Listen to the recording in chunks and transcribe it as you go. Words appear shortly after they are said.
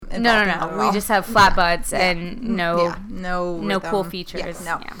No. We just have flat butts and no cool rhythm. features.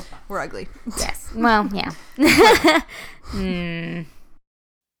 Yeah, no, we're ugly. Yes. Well, yeah.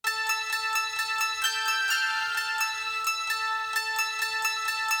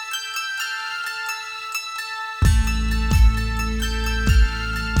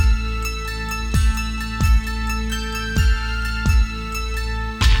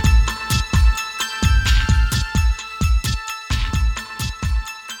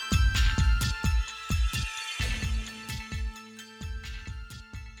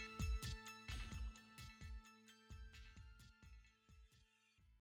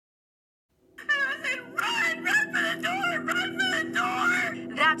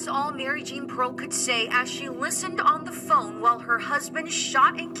 That's all Mary Jean Pearl could say as she listened on the phone while her husband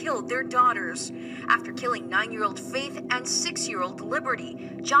shot and killed their daughters. After killing 9-year-old Faith and 6-year-old Liberty,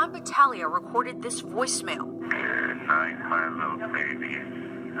 John Battaglia recorded this voicemail. Good night, my little babies.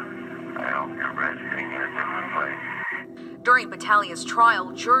 I hope you're resting in a different place. During Battaglia's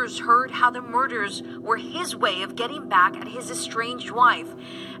trial, jurors heard how the murders were his way of getting back at his estranged wife.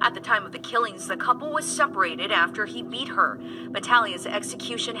 At the time of the killings, the couple was separated after he beat her. Battaglia's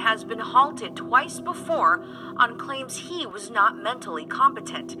execution has been halted twice before on claims he was not mentally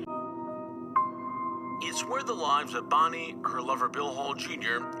competent. It's where the lives of Bonnie, her lover Bill Hall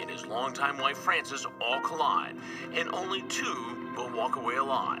Jr., and his longtime wife Frances all collide, and only 2 will walk away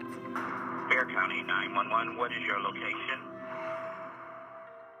alive. Bear County 911, what is your location?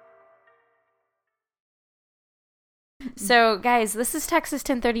 So, guys, this is Texas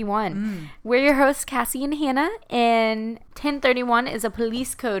 1031. We're your hosts, Cassie and Hannah, and 1031 is a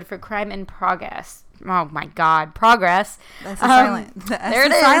police code for crime in progress. Oh, my God. Progress. That's silent. The there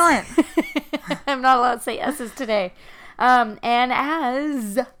it is. Silent. I'm not allowed to say S's today. And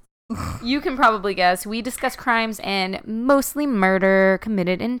as you can probably guess, we discuss crimes and mostly murder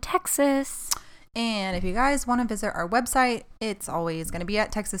committed in Texas. And if you guys want to visit our website, it's always going to be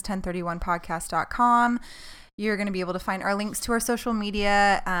at texas1031podcast.com. You're going to be able to find our links to our social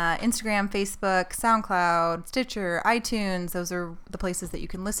media, Instagram, Facebook, SoundCloud, Stitcher, iTunes. Those are the places that you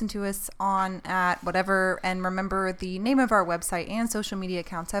can listen to us on at whatever. And remember, the name of our website and social media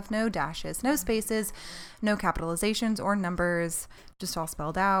accounts have no dashes, no spaces, no capitalizations or numbers, just all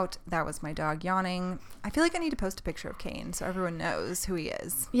spelled out. That was my dog yawning. I feel like I need to post a picture of Kane so everyone knows who he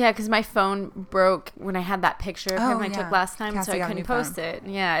is. Yeah, because my phone broke when I had that picture of him I took last time, Cassie so I couldn't post it.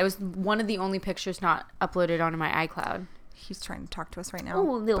 Yeah, it was one of the only pictures not uploaded onto my iCloud. He's trying to talk to us right now. Oh,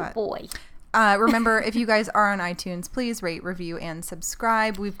 little boy. Remember, if you guys are on iTunes, please rate, review, and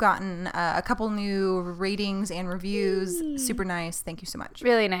subscribe. We've gotten a couple new ratings and reviews. Super nice. Thank you so much.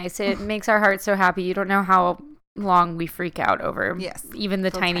 Really nice. It makes our hearts so happy. You don't know how long we freak out over even the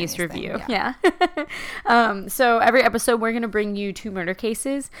tiniest review. Thing, yeah. So every episode we're going to bring you 2 murder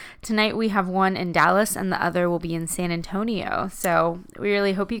cases. Tonight we have one in Dallas and the other will be in San Antonio. So we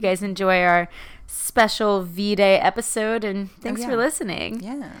really hope you guys enjoy our special V-Day episode, and thanks for listening.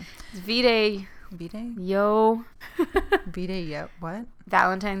 Yeah. V-Day. V-Day? Yo. V-Day, yo. What?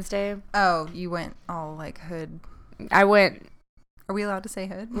 Valentine's Day. Oh, you went all like hood. I went. Are we allowed to say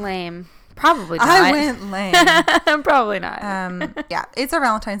hood? Lame. Probably not. I went lame. Probably not. Yeah, it's our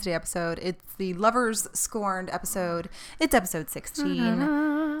Valentine's Day episode. It's the Lovers Scorned episode. It's episode 16.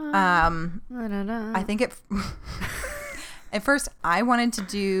 I think it... At first, I wanted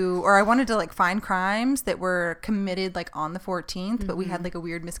to like find crimes that were committed like on the 14th, but we had like a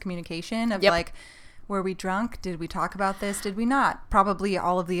weird miscommunication of like, were we drunk? Did we talk about this? Did we not? Probably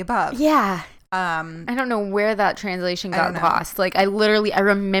all of the above. Yeah. I don't know where that translation got lost. Like I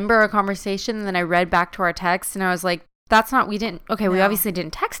remember a conversation and then I read back to our text and I was like, we obviously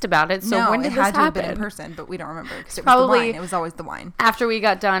didn't text about it. So when did this happen? It had to have been in person, but we don't remember because it was probably the wine. It was always the wine. After we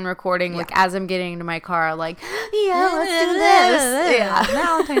got done recording, like as I'm getting into my car, like, let's do this. Yeah.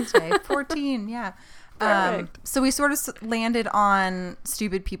 Valentine's Day, 14. Yeah. So we sort of landed on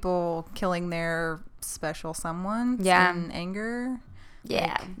stupid people killing their special someone in anger.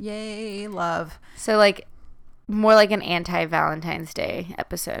 Yeah. Like, yay, love. So like more like an anti-Valentine's Day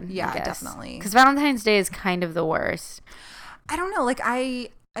episode. Yeah, definitely. Because Valentine's Day is kind of the worst. I don't know. Like I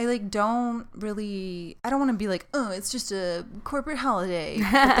like don't want to be like, oh, it's just a corporate holiday.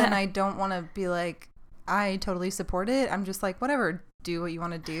 But then I don't want to be like, I totally support it. I'm just like, whatever, do what you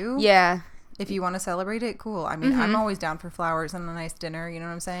want to do. Yeah. If you want to celebrate it, cool. I mean, I'm always down for flowers and a nice dinner. You know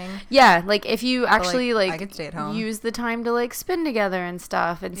what I'm saying? Yeah. Like if you actually I could stay at home. Use the time to like spend together and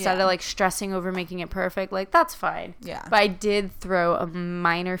stuff instead of like stressing over making it perfect, like that's fine. Yeah. But I did throw a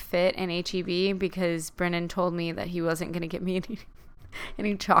minor fit in HEB because Brennan told me that he wasn't going to get me any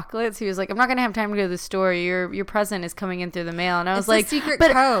any chocolates. He was like, I'm not gonna have time to go to the store. Your present is coming in through the mail. And I was It's like, a secret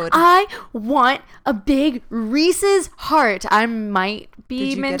but code. I want a big Reese's heart. I might be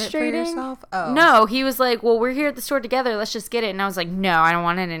Did you menstruating. get it for yourself? Oh. No, he was like, well, we're here at the store together. Let's just get it. And I was like, no, I don't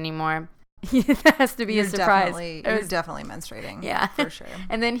want it anymore. That has to be a surprise. You're definitely menstruating. Yeah, for sure.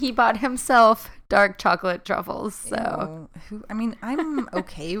 And then he bought himself dark chocolate truffles. So I'm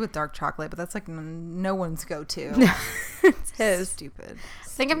okay with dark chocolate, but that's like no one's go-to. it's his. Stupid. I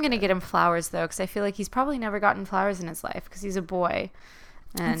think I'm gonna get him flowers though, because I feel like he's probably never gotten flowers in his life because he's a boy.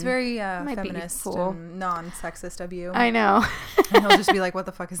 And It's very might be feminist cool. and non-sexist of you. I know. And he'll just be like, what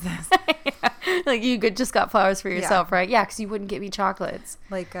the fuck is this? Yeah. Like you just got flowers for yourself, right? Yeah, because you wouldn't get me chocolates.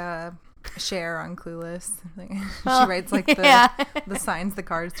 Like Cher on Clueless. Like, she Oh, writes like the signs, the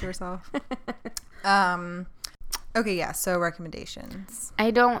cards to herself. Okay, yeah. So recommendations.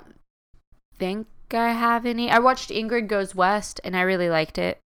 I don't think I have any. I watched Ingrid Goes West and I really liked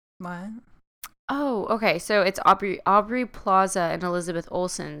it. What? Oh, okay. So it's Aubrey Plaza and Elizabeth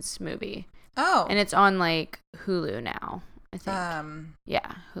Olsen's movie, Oh, and it's on like Hulu now. I think.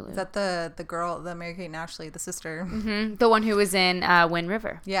 Yeah, Hulu. is that the girl, the Mary-Kate and Ashley, the sister? The one who was in Wind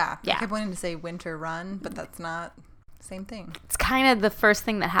River. Yeah. Yeah. I kept wanting to say Winter Run, but that's not the same thing. It's kind of the first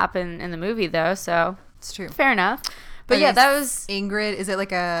thing that happened in the movie, though. So It's true. fair enough. But Okay, yeah, that was. Ingrid. Is it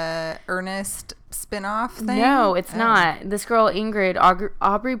like a Ernest spin-off thing? No, it's Oh. not. This girl, Ingrid,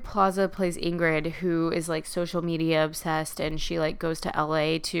 Aubrey Plaza plays Ingrid, who is like social media obsessed, and she like goes to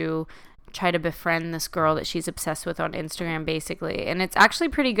LA to try to befriend this girl that she's obsessed with on Instagram, basically. And it's actually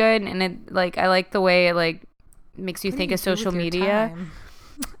pretty good, and it like I like the way it like makes you What do think you of do with social your media. time?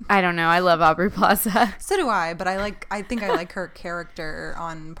 I don't know. I love Aubrey Plaza. So do I, but I think I like her character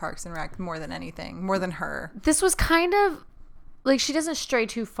on Parks and Rec more than anything, more than her. This was kind of like she doesn't stray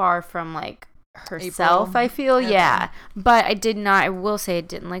too far from like herself. April? I feel, Okay. yeah. But I will say I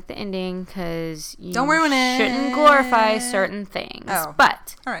didn't like the ending because you Don't ruin it. shouldn't glorify certain things. Oh.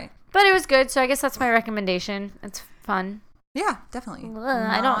 But All right. it was good. So I guess that's my recommendation. It's fun. Yeah, definitely.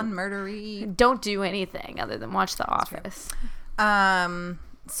 I don't- Non-murdery. Don't do anything other than watch The Office.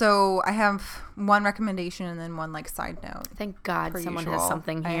 So I have one recommendation and then one like side note. Thank God Per someone usual. has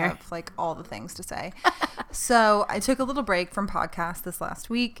something I here. have like all the things to say. So I took a little break from podcasts this last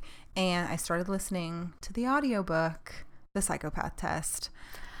week and I started listening to the audiobook, The Psychopath Test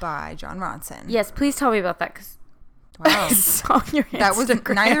by John Ronson. Yes, please tell me about that because Wow. I saw your That was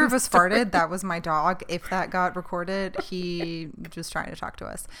Instagram neither of us story. farted. That was my dog. If that got recorded, he was trying to talk to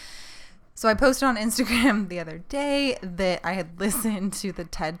us. So I posted on Instagram the other day that I had listened to the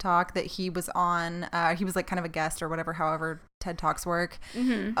TED Talk that he was on. He was like kind of a guest or whatever, however TED Talks work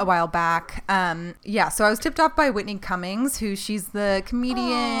a while back. Yeah. So I was tipped off by Whitney Cummings, who she's the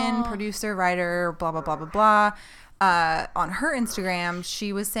comedian, producer, writer, blah, blah, blah, blah, blah. On her Instagram,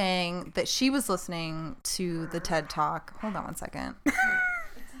 she was saying that she was listening to the TED Talk. Hold on one second. Go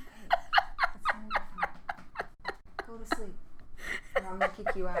to sleep. Or I'm going to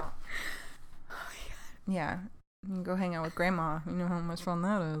kick you out. Yeah. You can go hang out with grandma. You know how much fun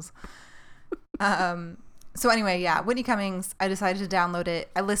that is. So anyway, yeah, Whitney Cummings, I decided to download it.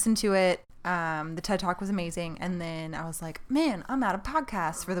 I listened to it. The TED Talk was amazing. And then I was like, man, I'm out of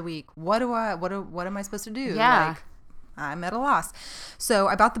podcasts for the week. What am I supposed to do? Yeah. Like, I'm at a loss. So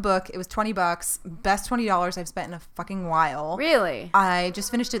I bought the book. It was $20. Best $20 I've spent in a fucking while. Really? I just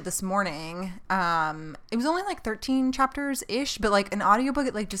finished it this morning. It was only like 13 chapters ish, but like an audiobook,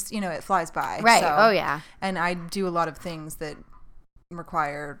 it like just, it flies by. Right. So- Oh, yeah. And I do a lot of things that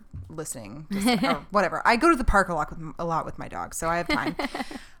require listening or whatever. I go to the park a lot with my dog, so I have time.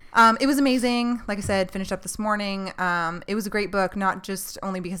 It was amazing. Like I said, finished up this morning. It was a great book, not just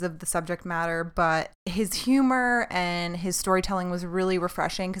only because of the subject matter, but his humor and his storytelling was really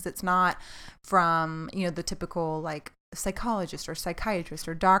refreshing because it's not from, the typical like psychologist or psychiatrist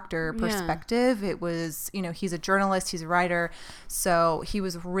or doctor perspective. It was, he's a journalist, he's a writer. So he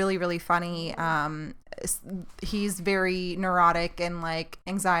was really, really funny. He's very neurotic and like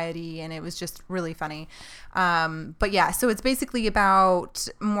anxiety, and it was just really funny. But yeah, so it's basically about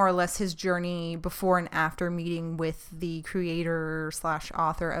more or less his journey before and after meeting with the creator /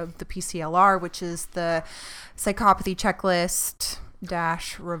 author of the PCLR, which is the Psychopathy Checklist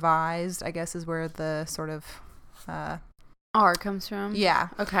 - revised, I guess is where the sort of R comes from? yeah.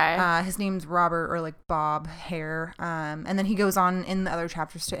 Okay. His name's Robert, or like Bob Hare. And then he goes on in the other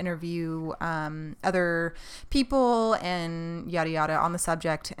chapters to interview other people and yada yada on the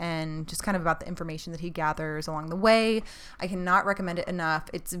subject, and just kind of about the information that he gathers along the way. I cannot recommend it enough.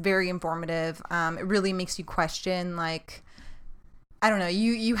 It's very informative. It really makes you question like I don't know,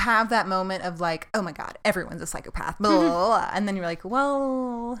 you have that moment of like, oh my God, everyone's a psychopath, blah, blah, blah. And then you're like,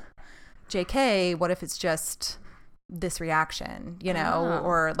 well, JK, what if it's just this reaction, you know,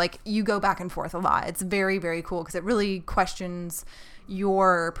 or like you go back and forth a lot. It's very, very cool because it really questions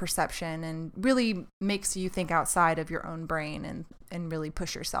your perception and really makes you think outside of your own brain and really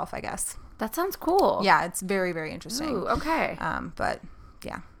push yourself, I guess. That sounds cool. Yeah, it's very, very interesting. Ooh, okay. But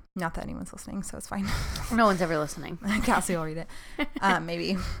yeah, not that anyone's listening, so it's fine. No one's ever listening. Cassie will read it.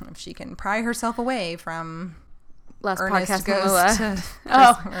 Maybe if she can pry herself away from Last Ernest podcast goes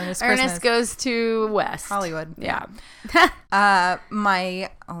to Ernest goes to West Hollywood. Yeah. My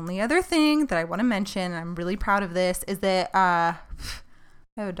only other thing that I want to mention, and I'm really proud of this, is that I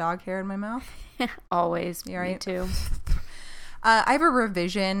have a dog hair in my mouth. Always. You all right? Me too. I have a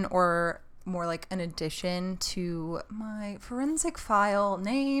revision, or more like an addition to my forensic file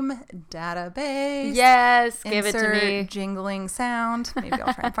name database. Yes, give it to Insert me. Jingling sound. Maybe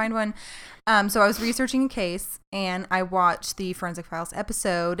I'll try and find one. So I was researching a case and I watched the Forensic Files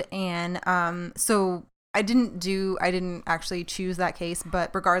episode, and so I didn't actually choose that case, but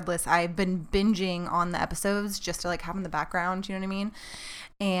regardless, I've been binging on the episodes just to like have in the background, you know what I mean?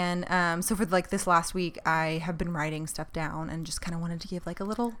 And so for like this last week, I have been writing stuff down and just kind of wanted to give like a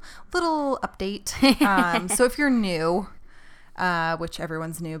little update. So if you're new, which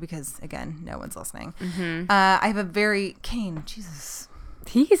everyone's new because again, no one's listening. I have a very Kane, Jesus.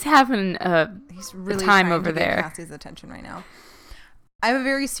 He's having He's really time trying over to there. get Cassie's attention right now. I have a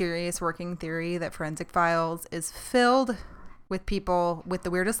very serious working theory that Forensic Files is filled with people with the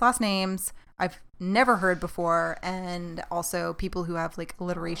weirdest last names I've never heard before, and also people who have like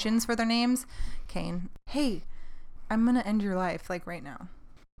alliterations for their names. Kane, hey, I'm gonna end your life like right now.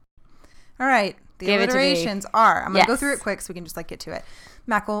 All right, the Give it to me. alliterations are. I'm gonna go Yes. through it quick so we can just like get to it.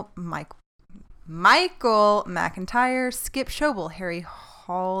 Michael McIntyre, Skip Schobel, Harry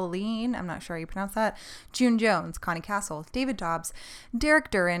Pauline, I'm not sure how you pronounce that, June Jones, Connie Castle, David Dobbs, Derek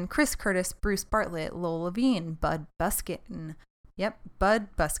Duran, Chris Curtis, Bruce Bartlett, Lowell Levine, Bud Buskin. Yep, Bud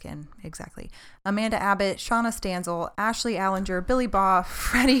Buskin, exactly. Amanda Abbott, Shauna Stanzel, Ashley Allinger, Billy Baugh,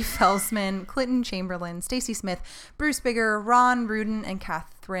 Freddie Felsman, Clinton Chamberlain, Stacey Smith, Bruce Bigger, Ron Rudin, and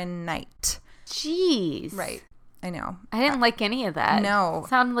Catherine Knight. Jeez. Right, I know. I didn't like any of that. No. It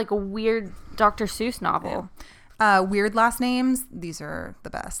sounded like a weird Dr. Seuss novel. Weird last names, these are the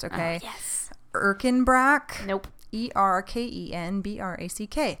best, okay? Yes. Erkenbrack. Nope.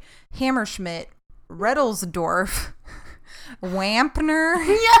 Erkenbrack. Hammerschmidt, Reddelsdorf,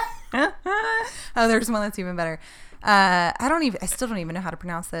 Wampner. Yeah. Oh, there's one that's even better. I still don't even know how to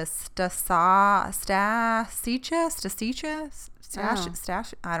pronounce this. Stash.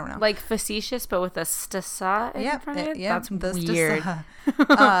 I don't know. Like facetious, but with a stasa in front of it? Yep, That's the weird.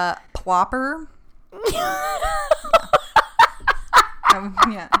 Plopper.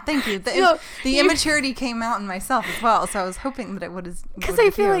 Yeah, thank you. The immaturity came out in myself as well, so I was hoping that it would. Because I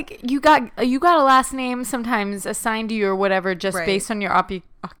feel like you got a last name sometimes assigned to you or whatever just Right. based on your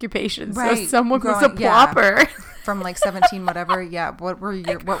occupation. So Right. someone was a Growing- yeah. plopper. from like 17, whatever. Yeah, what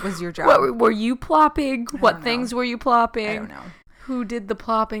was your job? What were you plopping? What don't things know. were you plopping? I don't know. Who did the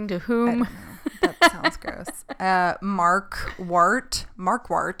plopping to I whom? don't know. That sounds gross. Mark Wart.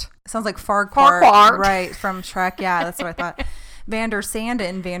 Sounds like Farquhar. Farquhar. Right, from Shrek. Yeah, that's what I thought. Vander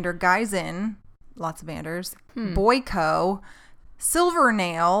Sanden, Vander Geisen, lots of Vanders. Boyko,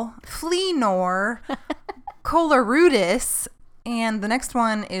 Silvernail, Fleenor, Colarudis, and the next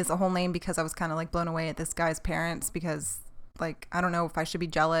one is a whole name because I was kind of like blown away at this guy's parents because like I don't know if I should be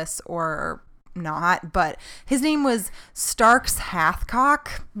jealous or not, but his name was Starks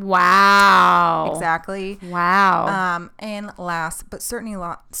Hathcock. Wow. Exactly. Wow. And last, but certainly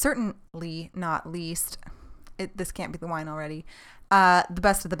not least, this can't be the wine already. The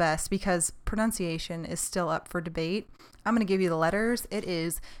best of the best, because pronunciation is still up for debate. I'm going to give you the letters. It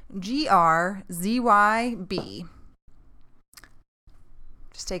is GRZYB.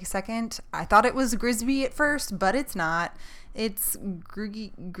 Just take a second. I thought it was Grisby at first, but it's not. It's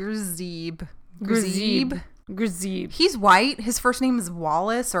Grzib. Grzib. He's white. His first name is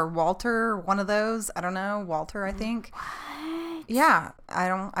Wallace or Walter, one of those. I don't know. Walter, I think. What? Yeah, I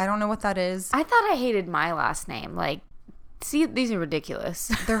don't know what that is. I thought I hated my last name. Like, see, these are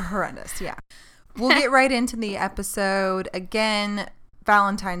ridiculous. They're horrendous. Yeah. We'll get right into the episode. Again,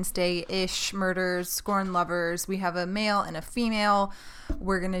 Valentine's Day-ish murders, scorn lovers. We have a male and a female.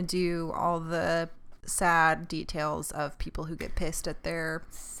 We're going to do all the sad details of people who get pissed at their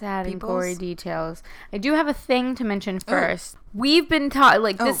sad and peoples. gory details. I do have a thing to mention first. We've been taught,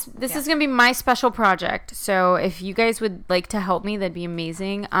 like, this is going to be my special project. So if you guys would like to help me, that'd be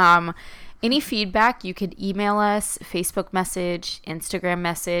amazing. Any feedback, you could email us, Facebook message, Instagram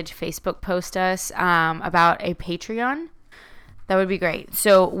message, Facebook post us about a Patreon. That would be great.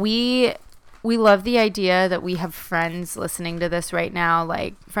 So we love the idea that we have friends listening to this right now,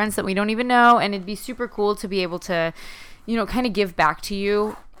 like friends that we don't even know, and it'd be super cool to be able to, you know, kind of give back to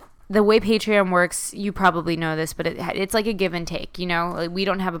you. The way Patreon works, you probably know this, but it's like a give and take, you know? Like, we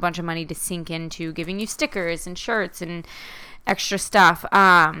don't have a bunch of money to sink into giving you stickers and shirts and extra stuff.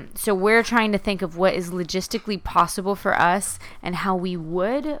 So we're trying to think of what is logistically possible for us and how we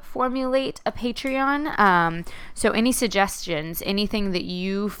would formulate a Patreon. So any suggestions, anything that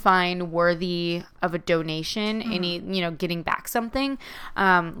you find worthy of a donation, any, you know, getting back something,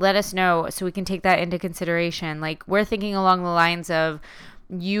 let us know so we can take that into consideration. Like, we're thinking along the lines of,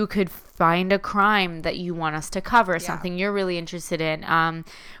 you could find a crime that you want us to cover, something you're really interested in.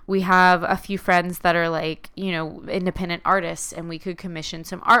 We have a few friends that are, like, you know, independent artists, and we could commission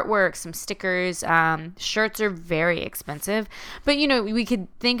some artwork, some stickers. Shirts are very expensive, but, you know, we could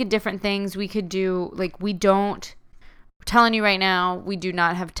think of different things. We could do, like, we're telling you right now, we do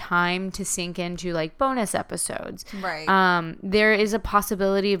not have time to sink into, like, bonus episodes. Right. There is a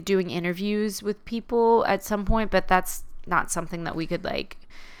possibility of doing interviews with people at some point, but that's not something that we could, like,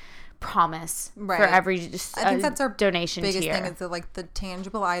 promise for every I think that's our donation biggest tier. thing is that, like, the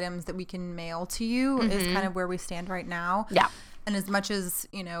tangible items that we can mail to you is kind of where we stand right now. Yeah. And as much as,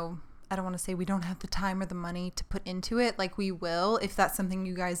 you know, I don't want to say we don't have the time or the money to put into it, like, we will if that's something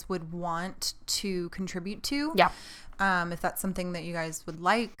you guys would want to contribute to. Yeah. If that's something that you guys would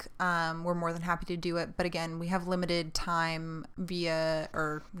like, we're more than happy to do it. But again, we have limited time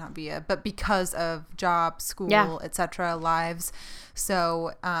but because of job, school, etc., lives.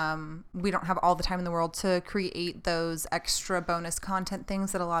 So we don't have all the time in the world to create those extra bonus content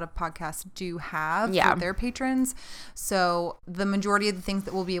things that a lot of podcasts do have for their patrons. So the majority of the things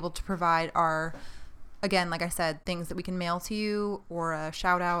that we'll be able to provide are, again, like I said, things that we can mail to you or a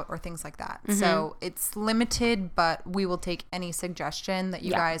shout out or things like that. So it's limited, but we will take any suggestion that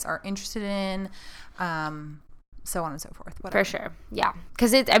you guys are interested in, so on and so forth. Whatever. For sure. Yeah.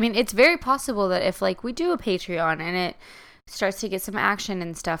 Because it's very possible that if, like, we do a Patreon and it starts to get some action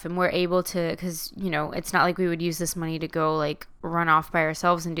and stuff, and we're able to, because, you know, it's not like we would use this money to go, like, run off by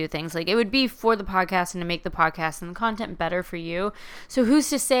ourselves and do things. Like, it would be for the podcast and to make the podcast and the content better for you. So who's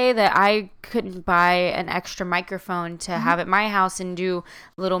to say that I couldn't buy an extra microphone to have at my house and do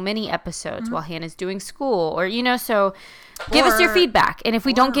little mini episodes while Hannah's doing school, or, you know? So give us your feedback, and if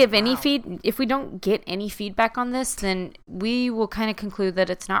we don't give any if we don't get any feedback on this, then we will kind of conclude that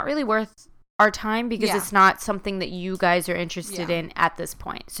it's not really worth our time, because it's not something that you guys are interested in at this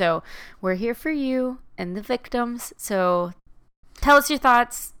point. So we're here for you and the victims. So tell us your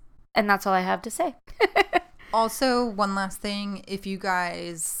thoughts, and that's all I have to say. Also, one last thing, if you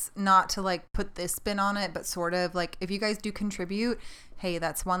guys, not to, like, put this spin on it, but sort of, like, if you guys do contribute, hey,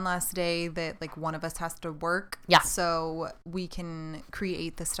 that's one last day that, like, one of us has to work. Yeah. So we can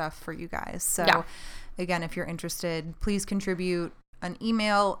create the stuff for you guys. So again, if you're interested, please contribute. An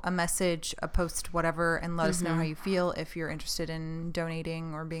email, a message, a post, whatever, and let us know how you feel, if you're interested in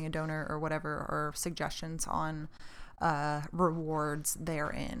donating or being a donor or whatever, or suggestions on rewards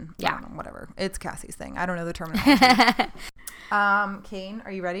therein. Yeah. Whatever. It's Cassie's thing. I don't know the terminology. Kane,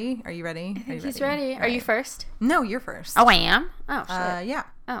 are you ready? Are you ready? I think he's ready. Are you first? No, you're first. Oh, I am? Oh, shit. Yeah.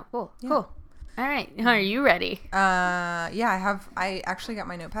 Oh, cool. Yeah. Cool. All right. Are you ready? Yeah, I actually got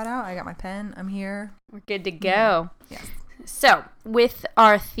my notepad out. I got my pen. I'm here. We're good to go. Yes. So, with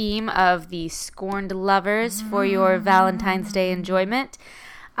our theme of the scorned lovers for your Valentine's Day enjoyment,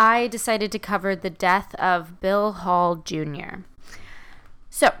 I decided to cover the death of Bill Hall Jr.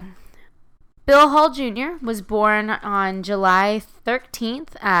 So, Bill Hall Jr. was born on July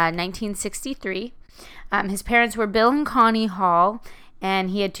 13th, 1963. His parents were Bill and Connie Hall, and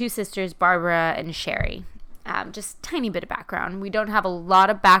he had two sisters, Barbara and Sherry. Just tiny bit of background. We don't have a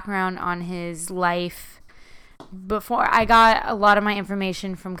lot of background on his life. Before, I got a lot of my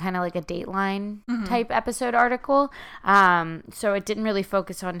information from kind of like a Dateline type episode article. So it didn't really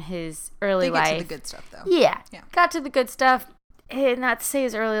focus on his early life. Get to the good stuff, though. Yeah. Got to the good stuff. Not to say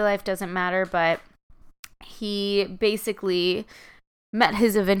his early life doesn't matter, but he basically met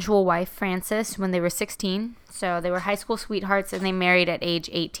his eventual wife, Frances, when they were 16. So they were high school sweethearts, and they married at age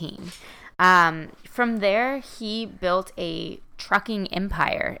 18. From there, he built a trucking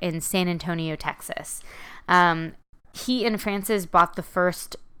empire in San Antonio, Texas. He and Frances bought the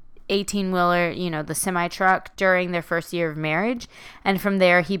first 18-wheeler, the semi-truck, during their first year of marriage. And from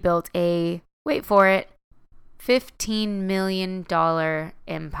there, he built a, wait for it, $15 million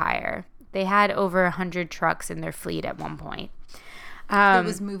empire. They had over 100 trucks in their fleet at one point. It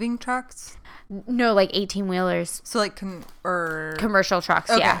was moving trucks? No, like 18-wheelers. So like commercial trucks,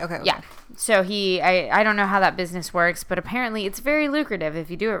 okay, yeah. Okay. Yeah. So I don't know how that business works, but apparently it's very lucrative if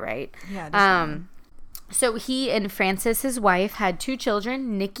you do it right. Yeah, definitely. So he and Frances, his wife, had 2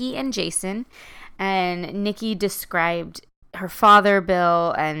 children, Nikki and Jason. And Nikki described her father,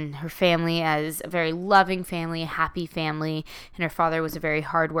 Bill, and her family as a very loving family, a happy family. And her father was a very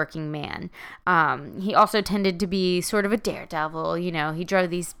hardworking man. He also tended to be sort of a daredevil. He drove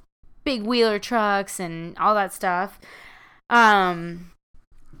these big wheeler trucks and all that stuff.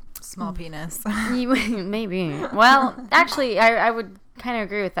 Small penis. Maybe. Well, actually, I would kind of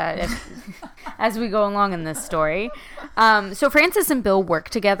agree with that as we go along in this story. So Frances and Bill work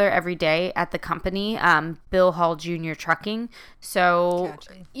together every day at the company, Bill Hall Jr. Trucking. So,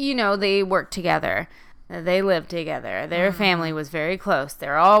 they work together. They lived together. Their family was very close.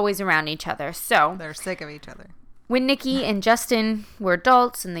 They're always around each other. So they're sick of each other. When Nikki and Justin were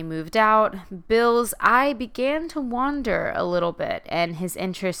adults and they moved out, Bill's eye began to wander a little bit and his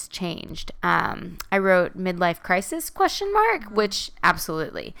interests changed. I wrote midlife crisis ? Which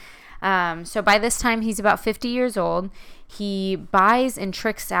absolutely. So by this time he's about 50 years old. He buys and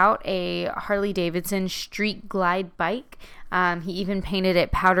tricks out a Harley Davidson Street Glide bike. He even painted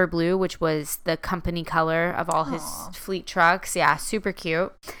it powder blue, which was the company color of all his fleet trucks. Yeah, super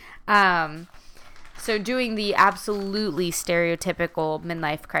cute. So doing the absolutely stereotypical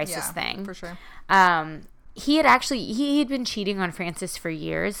midlife crisis thing. For sure. He'd been cheating on Frances for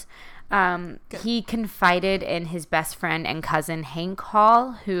years. He confided in his best friend and cousin Hank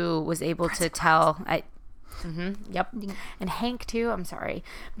Hall, who was able to tell. Yep. And Hank too. I'm sorry,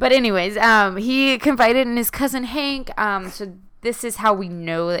 but anyways, he confided in his cousin Hank. So this is how we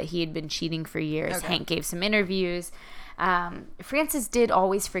know that he had been cheating for years. Okay. Hank gave some interviews. Frances did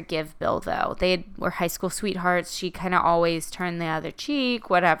always forgive Bill, though. They were high school sweethearts. She kind of always turned the other cheek,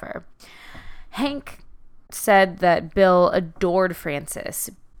 whatever. Hank said that Bill adored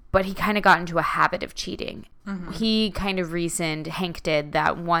Frances, but he kind of got into a habit of cheating. Mm-hmm. He kind of reasoned, Hank did,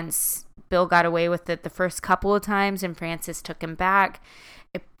 that once Bill got away with it the first couple of times and Frances took him back,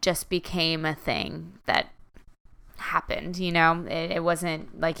 it just became a thing that happened, It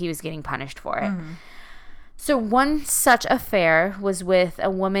wasn't like he was getting punished for it. Mm-hmm. So one such affair was with a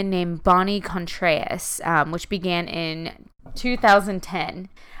woman named Bonnie Contreras, which began in 2010.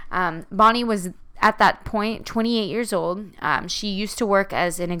 Bonnie was, at that point, 28 years old. She used to work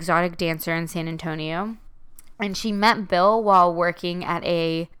as an exotic dancer in San Antonio. And she met Bill while working at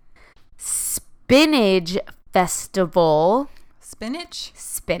a spinach festival. Spinach?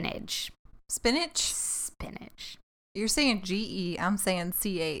 Spinach. Spinach? Spinach. You're saying GE. I'm saying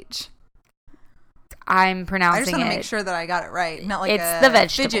CH. I'm pronouncing it. I just want to make sure that I got it right. Not like it's the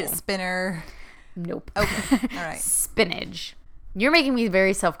vegetable. Fidget spinner. Nope. Okay. All right. Spinach. You're making me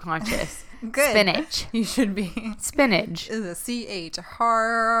very self-conscious. Good. Spinach. You should be. Spinach. Is a CH.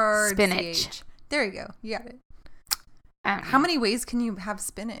 Hard spinach. CH. There you go. You got it. How many ways can you have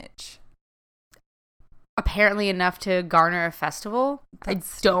spinach? Apparently enough to garner a festival.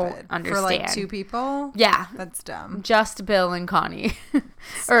 That's I don't stupid. understand. For like 2 people? Yeah. That's dumb. Just Bill and Connie.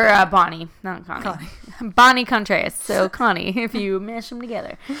 Or Bonnie. Not Connie. Bonnie Contreras. So Connie, if you mash them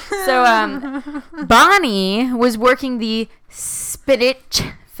together. So Bonnie was working the Spinach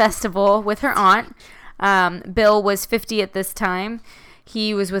Festival with her aunt. Bill was 50 at this time.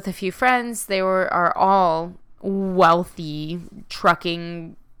 He was with a few friends. They are all wealthy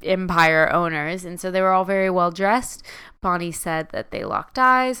trucking empire owners, and so they were all very well dressed. Bonnie said that they locked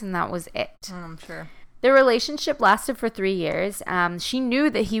eyes and that was it. I'm sure. Their relationship lasted for 3 years. She knew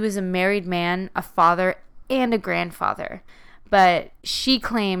that he was a married man, a father, and a grandfather, but she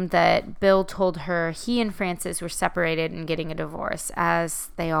claimed that Bill told her he and Frances were separated and getting a divorce, as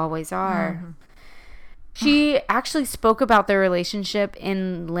they always are. Mm-hmm. She actually spoke about their relationship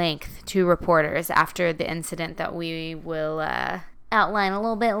in length to reporters after the incident that we will outline a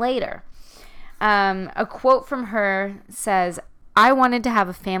little bit later. A quote from her says, "I wanted to have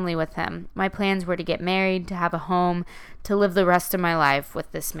a family with him. My plans were to get married, to have a home, to live the rest of my life with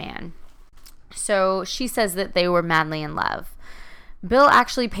this man." So she says that they were madly in love. Bill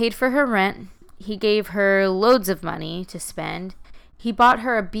actually paid for her rent. He gave her loads of money to spend. He bought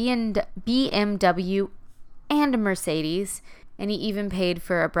her a BMW and a Mercedes, and he even paid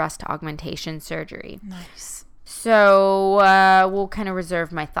for a breast augmentation surgery. Nice. So we'll kind of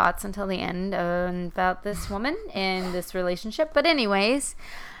reserve my thoughts until the end about this woman and this relationship. But anyways,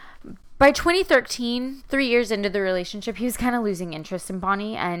 By 2013, 3 years into the relationship, he was kind of losing interest in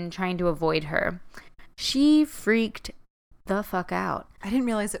Bonnie and trying to avoid her. She freaked the fuck out. I didn't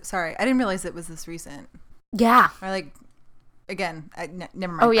realize it was this recent. Yeah. Or like, again,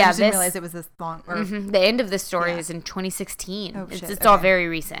 never mind. Oh, yeah. I just didn't realize it was this long. Or, the end of this story is in 2016. Oh, shit. It's all very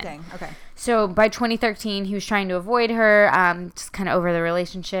recent. Dang, okay. So by 2013, he was trying to avoid her, just kind of over the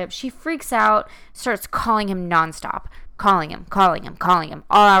relationship. She freaks out, starts calling him nonstop. Calling him,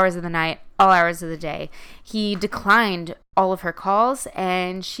 all hours of the night, all hours of the day. He declined all of her calls,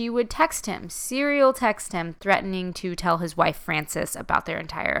 and she would text him, serial text him, threatening to tell his wife, Frances, about their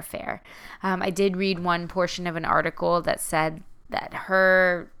entire affair. I did read one portion of an article that said that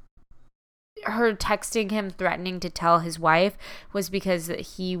her texting him, threatening to tell his wife, was because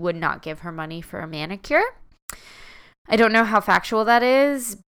he would not give her money for a manicure. I don't know how factual that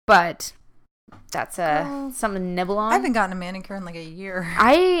is, but that's something to nibble on. I haven't gotten a manicure in like a year.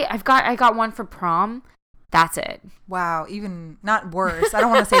 I got one for prom. That's it. Wow, even not worse. I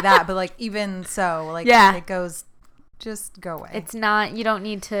don't want to say that, but like even so, like it goes, just go away. It's not. You don't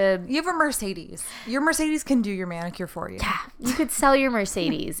need to. You have a Mercedes. Your Mercedes can do your manicure for you. Yeah, you could sell your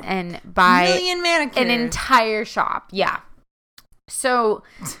Mercedes and buy million manicures. an entire shop. Yeah. So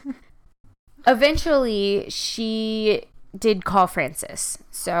eventually, she did call Frances.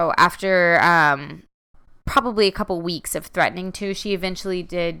 So after probably a couple weeks of threatening to, she eventually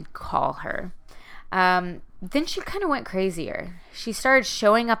did call her. Then she kind of went crazier. She started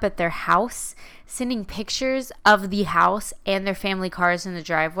showing up at their house, sending pictures of the house and their family cars in the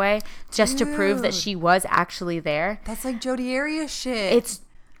driveway just to prove that she was actually there. That's like Jodi Arias shit. It's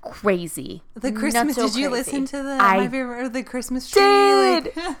crazy. The Christmas. Did you listen to the Christmas tree?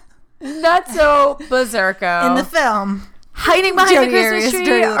 Did. Nutso Berserko. In the film. Hiding behind Jodi the Christmas Arias' tree?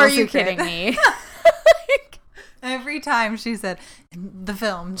 dirty little Are you secret. kidding me? Every time she said, in the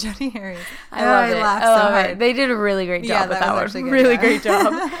film, Jodi Arias. I laughed so hard. They did a really great job with that one. Really great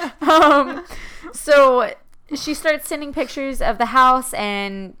job. So she starts sending pictures of the house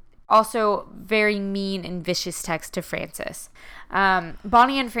and also very mean and vicious texts to Frances.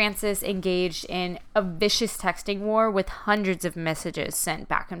 Bonnie and Frances engaged in a vicious texting war with hundreds of messages sent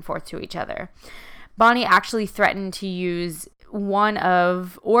back and forth to each other. Bonnie actually threatened to use one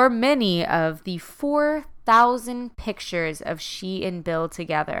of, or many of, the 4,000 pictures of she and Bill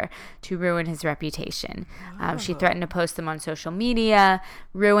together to ruin his reputation. She threatened to post them on social media,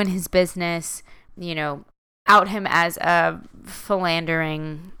 ruin his business, out him as a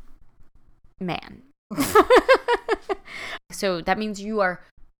philandering man. So that means you are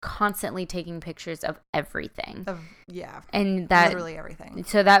constantly taking pictures of everything. And that literally everything.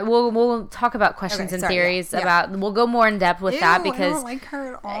 So that we'll talk about questions and theories about. We'll go more in depth with that because I don't like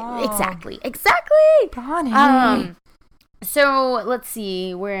her at all. Exactly. Bonnie. So let's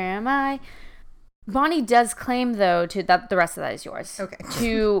see. Where am I? Bonnie does claim, though, that the rest of that is yours. Okay.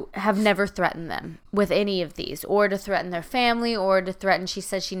 To have never threatened them with any of these, or to threaten their family, or to threaten. She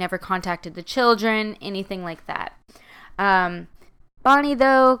says she never contacted the children, anything like that. Bonnie,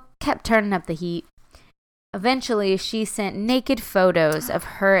 though, kept turning up the heat. Eventually, she sent naked photos of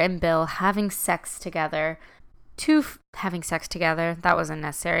her and Bill having sex together. That wasn't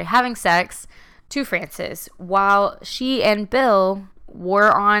necessary. Having sex to Frances while she and Bill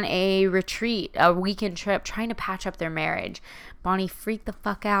were on a retreat, a weekend trip, trying to patch up their marriage. Bonnie freaked the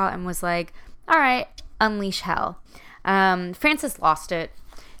fuck out and was like, all right, unleash hell. Frances lost it.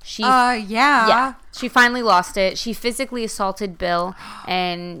 She finally lost it. She physically assaulted Bill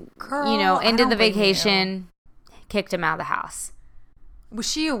and, ended the vacation, kicked him out of the house.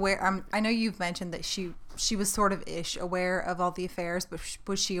 Was she aware? I know you've mentioned that she was sort of aware of all the affairs, but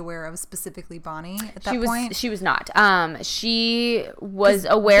was she aware of specifically Bonnie at that point? She was not. She was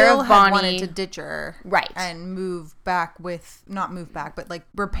aware Bill of Bonnie. Had wanted to ditch her, right, and not move back, but like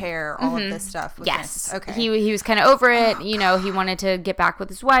repair all of this stuff. With yes, Frances. Okay. He was kind of over it. He wanted to get back with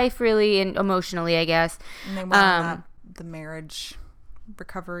his wife, really, and emotionally, I guess. And they went on the marriage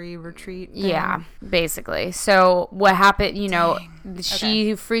recovery retreat thing. Yeah, basically. So what happened,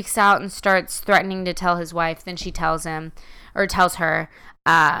 she freaks out and starts threatening to tell his wife. Then she tells her.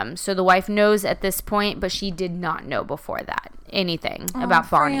 So the wife knows at this point, but she did not know before that anything about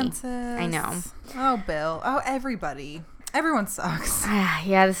Bonnie. Frances. I know. Oh, Bill. Oh, everybody. Everyone sucks.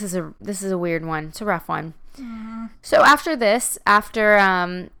 Yeah, this is a weird one. It's a rough one. So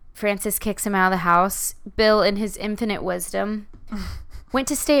after Frances kicks him out of the house, Bill, in his infinite wisdom, went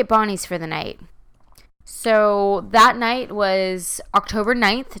to stay at Bonnie's for the night. So that night was October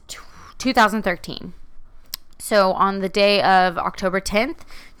 9th, 2013. So on the day of October 10th,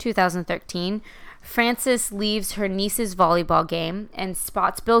 2013, Frances leaves her niece's volleyball game and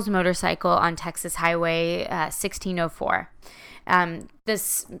spots Bill's motorcycle on Texas Highway 1604.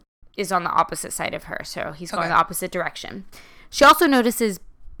 This is on the opposite side of her, so he's going the opposite direction. She also notices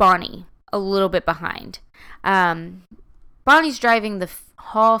Bonnie a little bit behind. Bonnie's driving the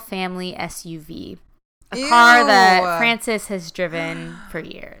Hall family SUV, a car that Frances has driven for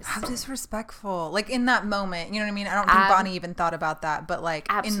years. How disrespectful. Like, in that moment, you know what I mean? I don't think Bonnie even thought about that, but, like,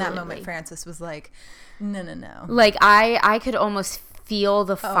 in that moment, Frances was like, no. Like, I could almost feel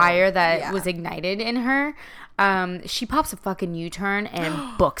the fire that was ignited in her. She pops a fucking U-turn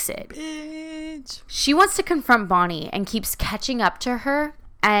and books it. Bitch. She wants to confront Bonnie and keeps catching up to her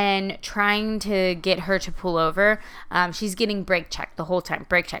and trying to get her to pull over. She's getting brake checked the whole time.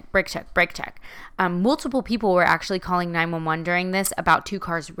 Brake check, brake check, brake check. Multiple people were actually calling 911 during this about two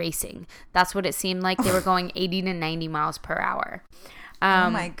cars racing. That's what it seemed like. They were going 80 to 90 miles per hour. Oh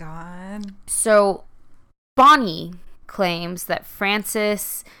my God. So Bonnie claims that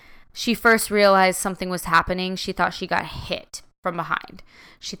Frances, she first realized something was happening. She thought she got hit from behind.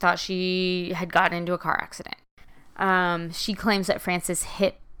 She thought she had gotten into a car accident. She claims that Frances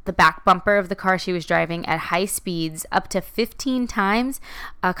hit the back bumper of the car she was driving at high speeds up to 15 times,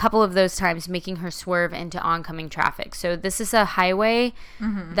 a couple of those times making her swerve into oncoming traffic. So this is a highway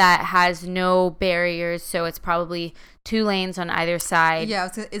that has no barriers, so it's probably 2 lanes on either side. Yeah,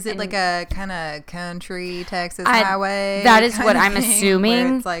 is it like a kind of country Texas highway? That is what I'm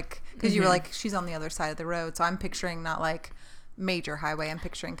assuming. It's like, because you were like, she's on the other side of the road, so I'm picturing not like major highway. I'm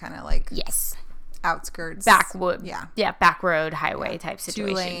picturing kind of like outskirts, backwood, back road highway type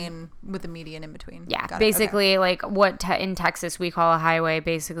situation. 2-lane with a median in between. Yeah, basically like what in Texas we call a highway,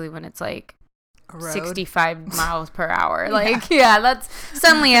 basically when it's like 65 miles per hour. Like, that's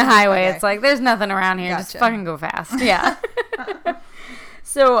suddenly a highway. It's like there's nothing around here. Just fucking go fast. Yeah.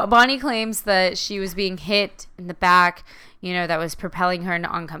 So Bonnie claims that she was being hit in the back, you know, that was propelling her into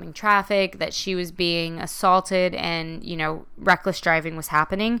oncoming traffic, that she was being assaulted and, you know, reckless driving was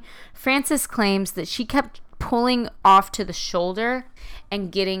happening. Frances claims that she kept pulling off to the shoulder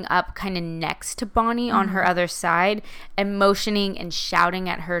and getting up kind of next to Bonnie on her other side and motioning and shouting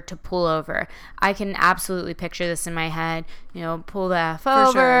at her to pull over. I can absolutely picture this in my head, you know, pull the F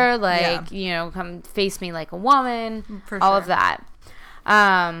over, like, you know, come face me like a woman, all of that.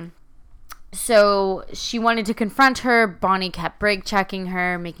 So she wanted to confront her. Bonnie kept brake checking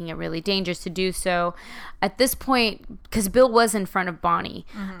her, making it really dangerous to do so. At this point, because Bill was in front of Bonnie,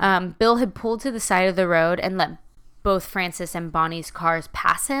 Bill had pulled to the side of the road and let both Frances and Bonnie's cars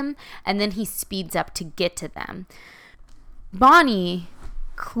pass him, and then he speeds up to get to them. Bonnie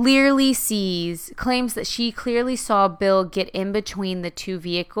claims that she clearly saw Bill get in between the two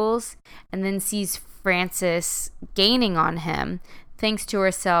vehicles and then sees Frances gaining on him. Thinks to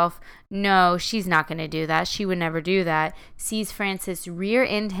herself, no, she's not going to do that. She would never do that. Sees Frances rear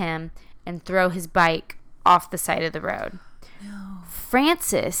end him and throw his bike off the side of the road. No.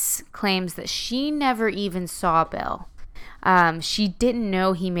 Frances claims that she never even saw Bill. She didn't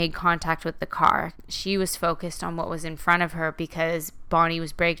know he made contact with the car. She was focused on what was in front of her because Bonnie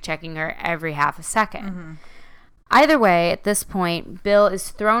was brake checking her every half a second. Either way, at this point, Bill is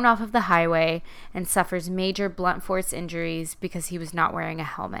thrown off of the highway and suffers major blunt force injuries because he was not wearing a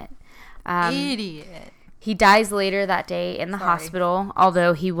helmet. Idiot. He dies later that day in the hospital,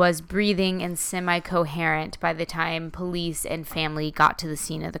 although he was breathing and semi-coherent by the time police and family got to the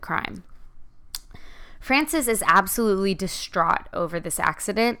scene of the crime. Frances is absolutely distraught over this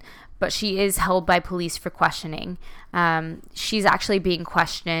accident, but she is held by police for questioning. She's actually being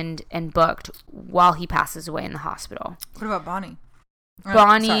questioned and booked while he passes away in the hospital. What about Bonnie?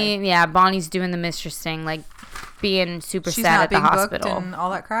 Bonnie's doing the mistress thing, like being super sad at the hospital. She's not being booked and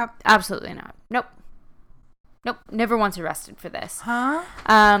all that crap? Absolutely not. Nope. Never once arrested for this. Huh?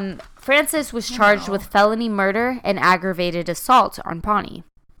 Frances was charged with felony murder and aggravated assault on Bonnie.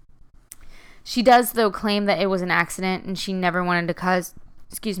 She does, though, claim that it was an accident and she never wanted to cause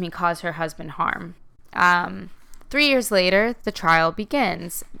her husband harm. 3 years later, the trial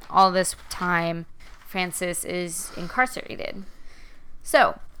begins. All this time, Frances is incarcerated.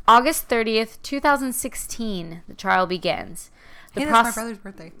 So, August 30th, 2016, the trial begins. That's my brother's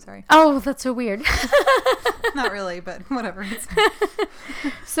birthday. Sorry. Oh, that's so weird. Not really, but whatever.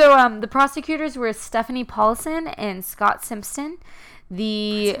 So, the prosecutors were Stephanie Paulson and Scott Simpson.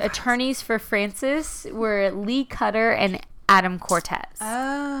 The attorneys for Frances were Lee Cutter and Adam Cortez.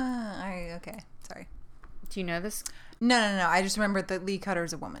 Okay. Sorry. Do you know this? No. I just remembered that Lee Cutter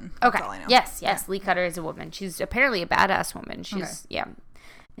is a woman. Okay. That's all I know. Yes. Lee Cutter is a woman. She's apparently a badass woman. She's,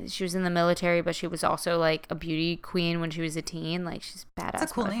 She was in the military, but she was also like a beauty queen when she was a teen. Like she's a badass.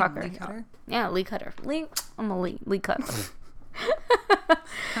 That's a cool name, motherfucker. Lee Cutter. Yeah, Lee Cutter. I'm a Lee Cutter.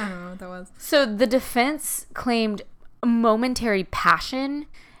 I don't know what that was. So the defense claimed a momentary passion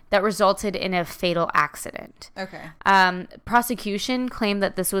that resulted in a fatal accident. Okay. Prosecution claimed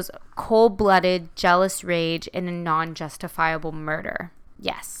that this was cold-blooded, jealous rage and a non-justifiable murder.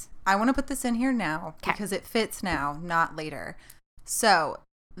 Yes. I want to put this in here now 'Kay. because it fits now, not later. So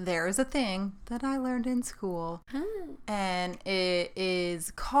there is a thing that I learned in school, and it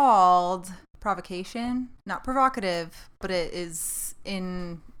is called provocation. Not provocative, but it is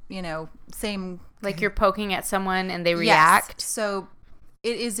in, same... Like you're poking at someone and they Yes. react. So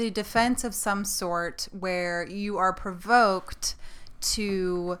it is a defense of some sort where you are provoked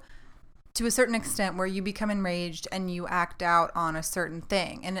to a certain extent where you become enraged and you act out on a certain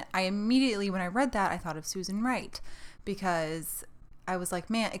thing. And I immediately, when I read that, I thought of Susan Wright, because I was like,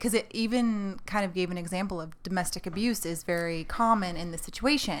 man, because it even kind of gave an example of domestic abuse is very common in this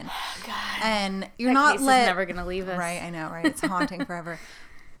situation. God. And you're That not case is let never gonna leave us. Right, I know, right? It's haunting forever.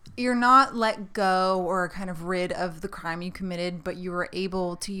 You're not let go or kind of rid of the crime you committed, but you are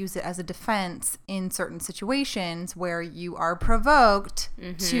able to use it as a defense in certain situations where you are provoked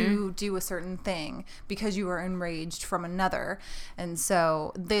to do a certain thing because you are enraged from another. And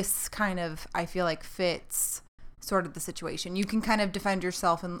so this kind of, I feel like, fits sort of the situation. You can kind of defend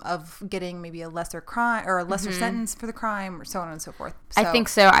yourself of getting maybe a lesser crime or a lesser sentence for the crime or so on and so forth. I think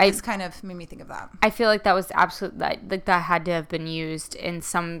so. This kind of made me think of that. I feel like that was that had to have been used in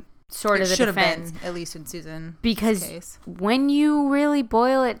some sort of a should defense. have been, at least in Susan's Because case. when you really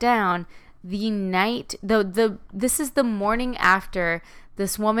boil it down, the night, this is the morning after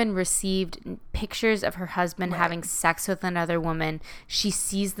this woman received pictures of her husband having sex with another woman. She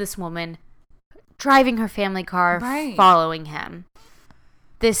sees this woman driving her family car, following him.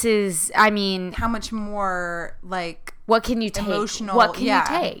 This is, I mean... How much more, like... What can you take? Emotional... What can you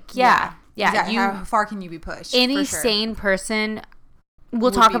take? Yeah. How far can you be pushed? Any for sure. sane person... We'll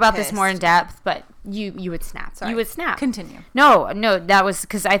Would talk be about this more in pissed. depth, but you would snap. Sorry. You would snap. Continue. No, that was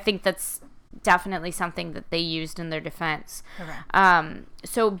because I think that's definitely something that they used in their defense. Okay.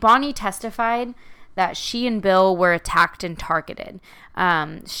 So Bonnie testified that she and Bill were attacked and targeted.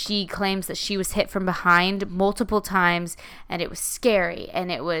 She claims that she was hit from behind multiple times and it was scary. And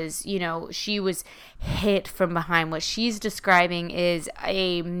it was, she was hit from behind. What she's describing is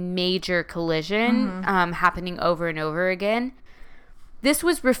a major collision happening over and over again. This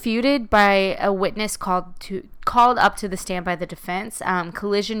was refuted by a witness called up to the stand by the defense,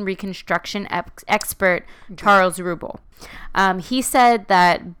 collision reconstruction expert Charles Rubel. He said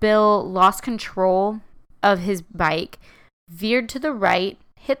that Bill lost control of his bike, veered to the right,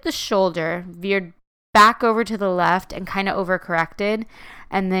 hit the shoulder, veered back over to the left, and kind of overcorrected,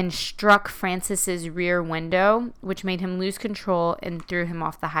 and then struck Francis's rear window, which made him lose control and threw him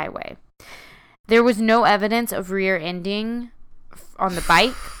off the highway. There was no evidence of rear-ending on the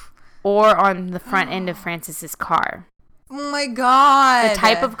bike or on the front end of Francis's car. Oh my God. The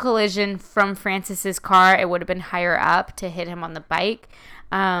type of collision from Francis's car, it would have been higher up to hit him on the bike.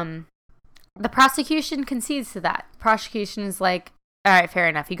 The prosecution concedes to that. Prosecution is like, all right, fair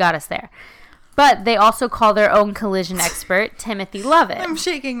enough. You got us there. But they also call their own collision expert, Timothy Lovett. I'm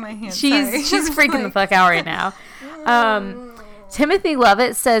shaking my hand. She's freaking the fuck out right now. Timothy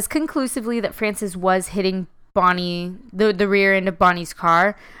Lovett says conclusively that Francis was hitting Bonnie, the rear end of Bonnie's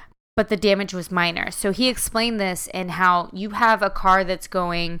car, but the damage was minor. So he explained this and how you have a car that's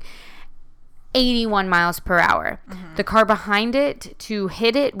going 81 miles per hour. The car behind it, to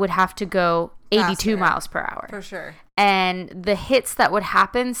hit it, would have to go 82 Faster. miles per hour. For sure. And the hits that would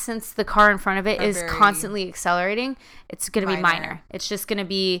happen, since the car in front of it is very constantly accelerating, it's going to be minor. It's just going to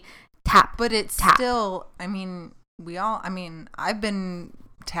be tap. But it's tap. still, I've been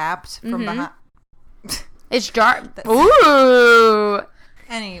tapped from behind. It's Ooh.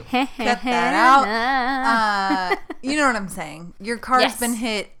 Anyway, cut that out. You know what I'm saying. Your car's Yes. been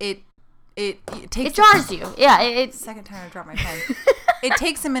hit. It takes... It jars you. Yeah, it's... Second time I dropped my pen. It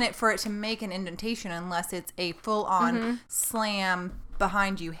takes a minute for it to make an indentation unless it's a full-on slam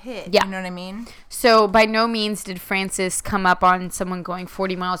behind you hit. Yeah. You know what I mean? So by no means did Francis come up on someone going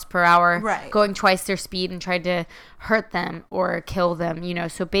 40 miles per hour, going twice their speed, and tried to hurt them or kill them.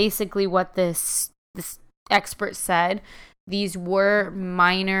 So basically what this expert said, these were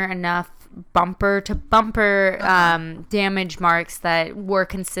minor enough bumper to bumper damage marks that were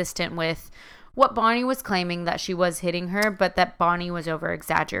consistent with what Bonnie was claiming, that she was hitting her, but that Bonnie was over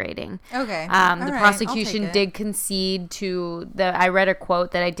exaggerating. Okay. The prosecution did concede to I read a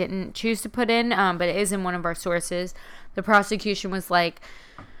quote that I didn't choose to put in, but it is in one of our sources. The prosecution was like,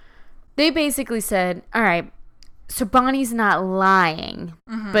 they basically said, all right, so Bonnie's not lying,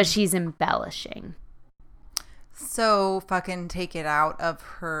 but she's embellishing. So fucking take it out of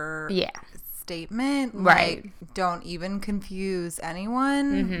her statement. Right. Like, don't even confuse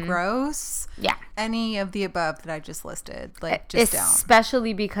anyone. Gross. Yeah. Any of the above that I just listed. Like, just down.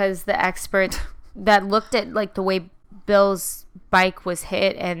 Especially because the expert that looked at like the way Bill's bike was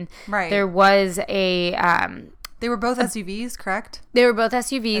hit, and there was a they were both SUVs, correct? They were both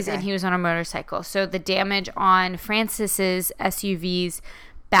SUVs, and he was on a motorcycle. So the damage on Francis's SUV's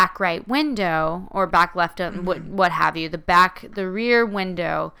back right window, or back left, what have you, the rear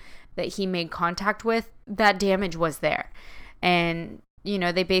window that he made contact with, that damage was there. And, you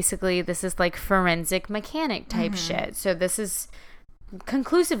know, they basically, this is like forensic mechanic type shit. So this is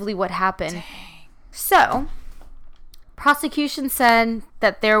conclusively what happened. Dang. So prosecution said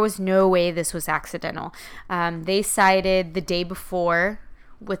that there was no way this was accidental. They cited the day before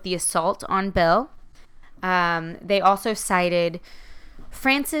with the assault on Bill. They also cited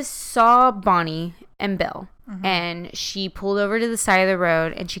Francis saw Bonnie and Bill, and she pulled over to the side of the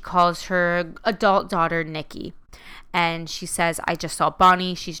road, and she calls her adult daughter Nikki. And she says, I just saw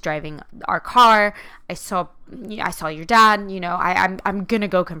Bonnie. She's driving our car. I saw your dad. You know, I'm going to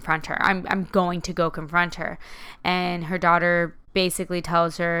go confront her. I'm going to go confront her. And her daughter basically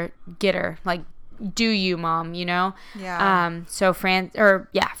tells her, get her. Like, do you, Mom, you know? Yeah. So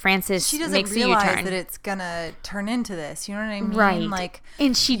Francis she doesn't makes realize a U-turn. that it's going to turn into this. You know what I mean? Right. Like,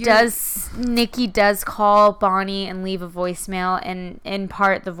 and Nikki does call Bonnie and leave a voicemail. And in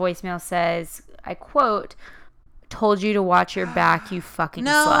part, the voicemail says, I quote, told you to watch your back, you fucking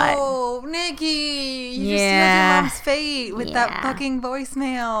slut. No, Nikki, you just sealed your mom's fate with that fucking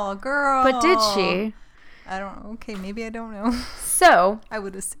voicemail, girl. But did she? I don't know. Okay, maybe I don't know. So I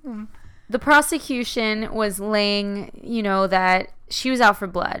would assume the prosecution was laying, you know, that she was out for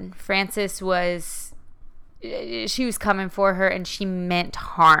blood. Francis was coming for her, and she meant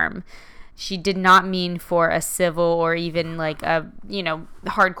harm. She did not mean for a civil or even like a, you know,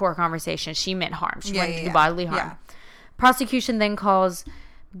 hardcore conversation. She meant harm. She wanted to do bodily harm. Yeah. Prosecution then calls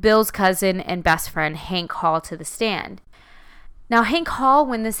Bill's cousin and best friend, Hank Hall, to the stand. Now, Hank Hall,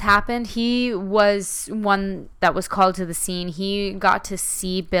 when this happened, he was one that was called to the scene. He got to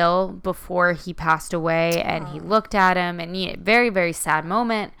see Bill before he passed away, and he looked at him, and very, very sad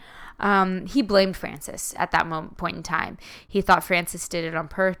moment. He blamed Francis at that point in time. He thought Francis did it on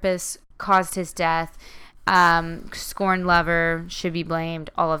purpose, caused his death, scorned lover, should be blamed,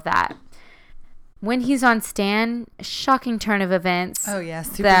 all of that. When he's on stand, shocking turn of events. Oh, yeah,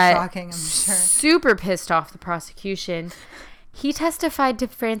 super shocking, I'm sure. Super pissed off the prosecution. He testified to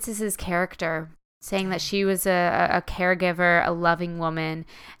Francis's character, saying that she was a caregiver, a loving woman,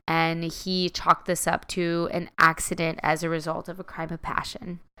 and he chalked this up to an accident as a result of a crime of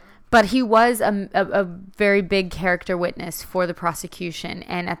passion. But he was a very big character witness for the prosecution.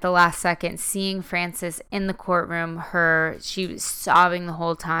 And at the last second, seeing Francis in the courtroom, she was sobbing the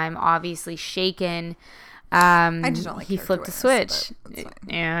whole time, obviously shaken. I just don't like he flipped a switch.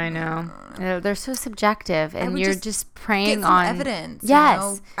 Yeah, I know. They're so subjective, and you're just preying on evidence. Yes, you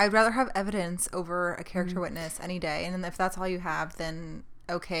know? I'd rather have evidence over a character witness any day. And if that's all you have, then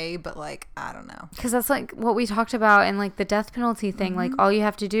okay, but like, I don't know, because that's like what we talked about in like the death penalty thing. Like, all you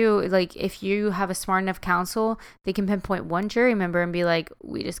have to do, like, if you have a smart enough counsel, they can pinpoint one jury member and be like,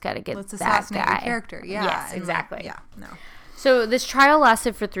 we just got to get let's that assassinate guy. Your character. Yeah, yes, exactly. Like, no. So this trial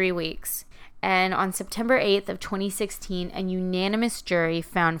lasted for 3 weeks, and on September 8th of 2016, a unanimous jury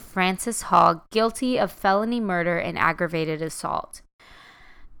found Frances Hall guilty of felony murder and aggravated assault.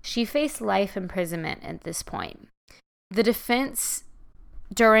 She faced life imprisonment at this point. The defense,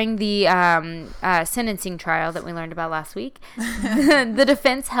 during the sentencing trial that we learned about last week, the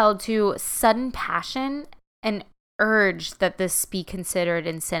defense held to sudden passion and urged that this be considered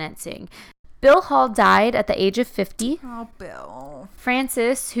in sentencing. Bill Hall died at the age of 50. Oh, Bill.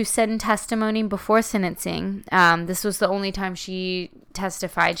 Frances, who said in testimony before sentencing, this was the only time she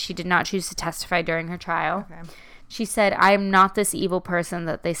testified. She did not choose to testify during her trial. Okay. She said, I am not this evil person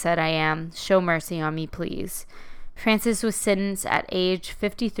that they said I am. Show mercy on me, please. Frances was sentenced at age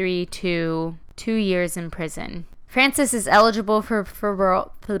 53 to 2 years in prison. Frances is eligible for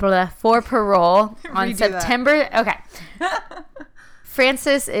parole on September. Okay.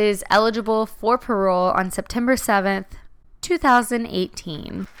 Frances is eligible for parole on September 7th,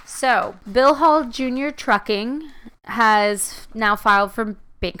 2018. So, Bill Hall Jr. Trucking has now filed for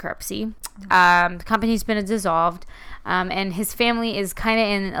bankruptcy. The company's been dissolved, and his family is kind of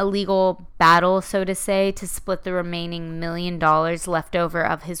in a legal battle, so to say, to split the remaining $1 million left over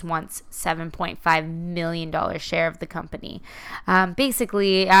of his once $7.5 million share of the company.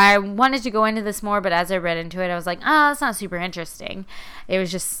 Basically, I wanted to go into this more, but as I read into it, I was like, that's not super interesting. It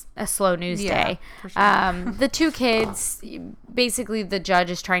was just a slow news day. For sure. The two kids, basically the judge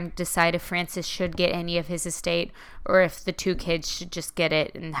is trying to decide if Francis should get any of his estate or if the two kids should just get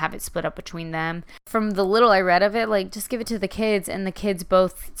it and have it split up between them. From the little I read of it, like, just give it to the kids. And the kids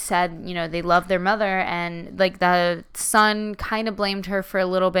both said, they love their mother, and like the son kind of blamed her for a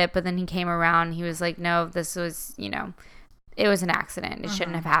little bit, but then he came around. He was like, no, this was, it was an accident. It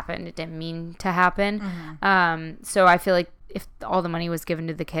shouldn't have happened. It didn't mean to happen. So I feel like if all the money was given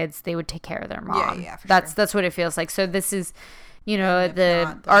to the kids, they would take care of their mom. Yeah, for sure. sure. That's what it feels like. So this is,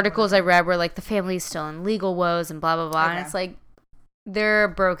 the articles I read were like the family's still in legal woes and blah, blah, blah. Okay. And it's like, they're a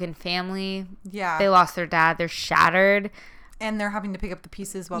broken family. Yeah. They lost their dad. They're shattered. And they're having to pick up the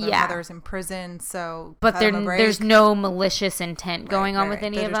pieces while their mother's in prison. So, but there's no malicious intent going on with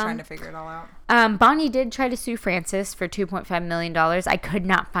any they're of just them. trying to figure it all out. Bonnie did try to sue Francis for $2.5 million. I could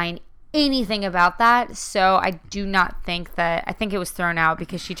not find anything about that, so I do not think that. I think it was thrown out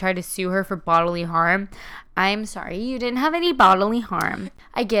because she tried to sue her for bodily harm. I'm sorry, you didn't have any bodily harm.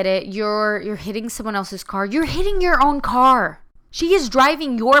 I get it. You're hitting someone else's car. You're hitting your own car. She is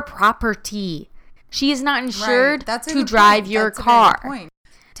driving your property. She is not insured to drive your car. A very good point.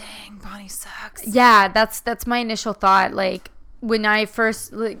 Dang, Bonnie sucks. Yeah, that's my initial thought. Like, when I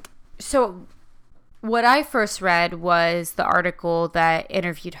first what I first read was the article that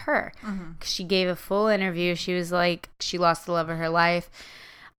interviewed her. She gave a full interview. She was like, she lost the love of her life.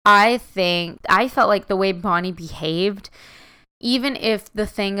 I felt like the way Bonnie behaved, even if the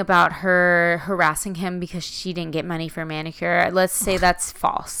thing about her harassing him because she didn't get money for a manicure, let's say that's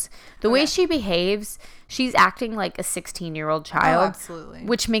false. The way she behaves, she's acting like a 16-year-old child. Oh, absolutely.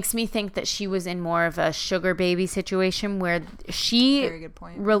 Which makes me think that she was in more of a sugar baby situation where she Very good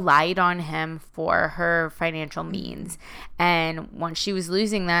point. relied on him for her financial means. And once she was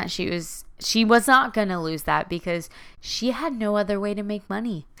losing that, she was not going to lose that because she had no other way to make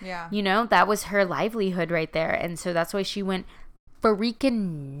money. Yeah. That was her livelihood right there. And so that's why she went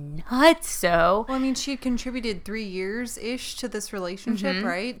freaking nuts. So, well, I mean, she contributed 3 years-ish to this relationship,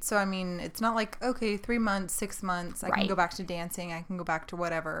 right? So, I mean, it's not like, okay, 3 months, 6 months, I can go back to dancing, I can go back to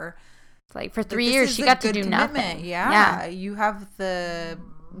whatever. Like, for 3 years, she got to do nothing. Yeah. You have the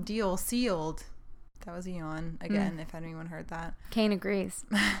deal sealed. That was a yawn, again, if anyone heard that. Kane agrees.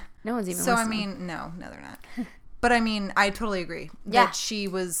 No one's even So, listening. I mean, no, they're not. But I mean, I totally agree that she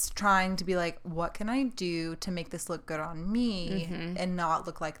was trying to be like, what can I do to make this look good on me and not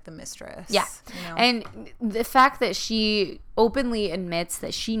look like the mistress? Yeah. And the fact that she openly admits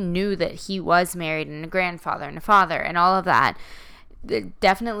that she knew that he was married and a grandfather and a father and all of that, it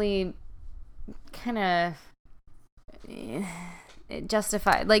definitely kind of not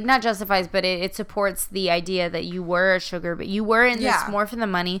justifies, but it supports the idea that you were a sugar, but you were in this more for the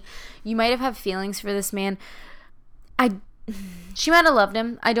money. You might have had feelings for this man. She might have loved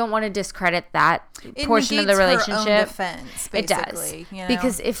him. I don't want to discredit that portion of the relationship. Her own defense, basically, it does.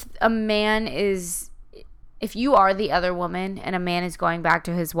 Because if you are the other woman and a man is going back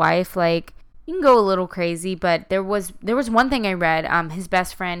to his wife, like, you can go a little crazy. But there was one thing I read. His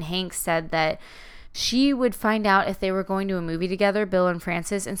best friend Hank said that she would find out if they were going to a movie together, Bill and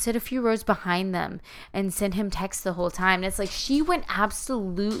Francis, and sit a few rows behind them and send him texts the whole time. And it's like she went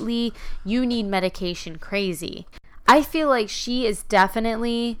absolutely, you need medication crazy. I feel like she is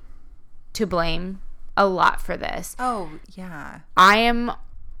definitely to blame a lot for this. Oh, yeah. I am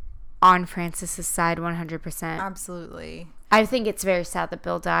on Francis's side 100%. Absolutely. I think it's very sad that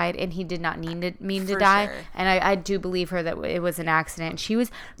Bill died, and he did not mean to die. Sure. And I do believe her that it was an accident. She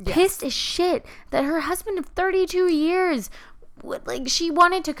was pissed as shit that her husband of 32 years, like, she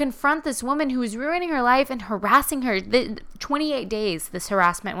wanted to confront this woman who was ruining her life and harassing her. 28 days this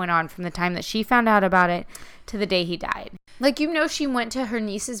harassment went on from the time that she found out about it to the day he died. Like, she went to her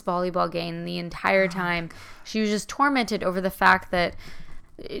niece's volleyball game the entire time. She was just tormented over the fact that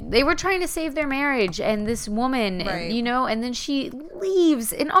they were trying to save their marriage, and this woman, and then she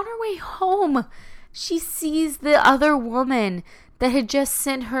leaves, and on her way home, she sees the other woman that had just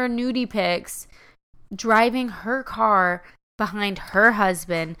sent her nudie pics driving her car behind her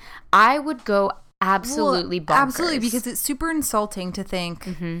husband. I would go absolutely bonkers. Absolutely, because it's super insulting to think,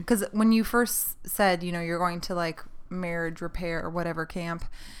 because when you first said, you're going to, like, marriage repair or whatever camp,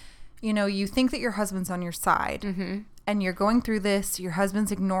 you think that your husband's on your side. and you're going through this, your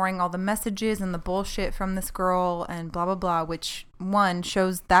husband's ignoring all the messages and the bullshit from this girl and blah, blah, blah, which, one,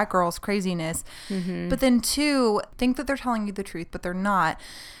 shows that girl's craziness. But then, two, think that they're telling you the truth, but they're not.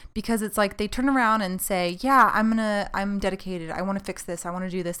 Because it's like they turn around and say, yeah, I'm dedicated. I want to fix this. I want to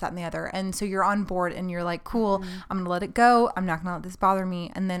do this, that, and the other. And so you're on board and you're like, cool, I'm going to let it go. I'm not going to let this bother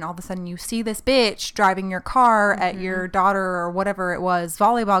me. And then all of a sudden you see this bitch driving your car at your daughter or whatever it was,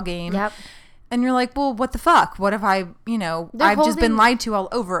 volleyball game. Yep. And you're like, well, what the fuck? What if I've just been lied to all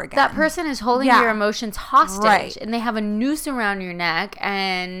over again? That person is holding your emotions hostage. Right. And they have a noose around your neck.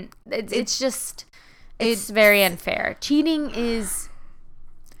 And it's very unfair. Cheating is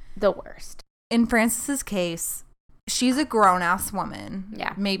the worst. In Frances's case, she's a grown-ass woman.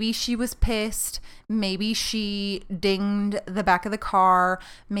 Yeah. Maybe she was pissed. Maybe she dinged the back of the car.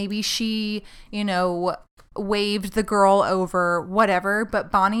 Maybe she, waved the girl over, whatever. But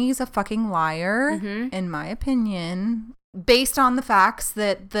Bonnie's a fucking liar, in my opinion. Based on the facts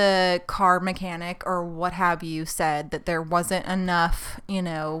that the car mechanic or what have you said that there wasn't enough,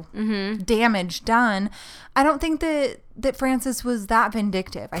 damage done, I don't think that Frances was that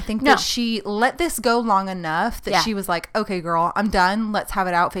vindictive. I think that she let this go long enough that she was like, okay, girl, I'm done. Let's have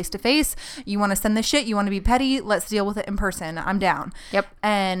it out face to face. You want to send this shit? You want to be petty? Let's deal with it in person. I'm down. Yep.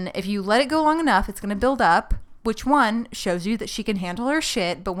 And if you let it go long enough, it's going to build up. Which one shows you that she can handle her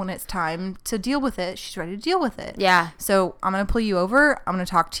shit, but when it's time to deal with it, she's ready to deal with it. Yeah. So I'm going to pull you over. I'm going to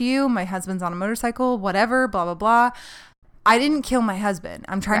talk to you. My husband's on a motorcycle, whatever, blah, blah, blah. I didn't kill my husband.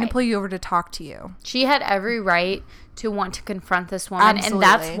 I'm trying to pull you over to talk to you. She had every right to want to confront this woman. Absolutely. And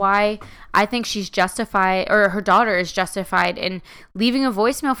that's why I think she's justified, or her daughter is justified in leaving a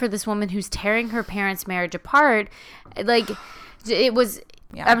voicemail for this woman who's tearing her parents' marriage apart. Like, it was...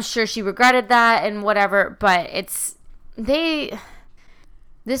 Yeah. I'm sure she regretted that and whatever, but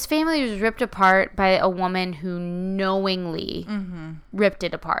this family was ripped apart by a woman who knowingly ripped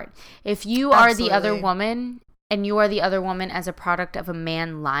it apart. If you are the other woman and you are the other woman as a product of a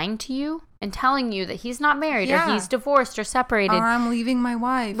man lying to you and telling you that he's not married or he's divorced or separated. Or I'm leaving my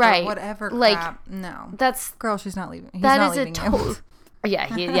wife or whatever crap. No. Girl, she's not leaving. He's that not is leaving a total...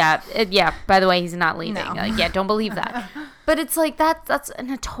 Yeah. By the way, he's not leaving. No. Don't believe that. But it's like that's in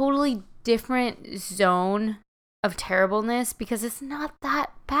a totally different zone of terribleness because it's not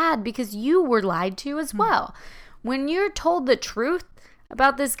that bad because you were lied to as well. When you're told the truth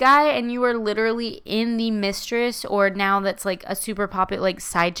about this guy and you are literally in the mistress or now that's like a super popular like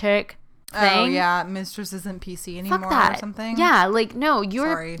side chick thing. Oh yeah, mistress isn't PC anymore or something. Yeah, like no,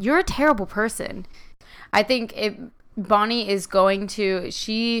 you're a terrible person. I think Bonnie is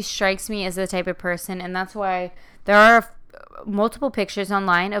she strikes me as the type of person, and that's why there are multiple pictures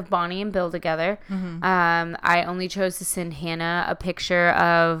online of Bonnie and Bill together. I only chose to send Hannah a picture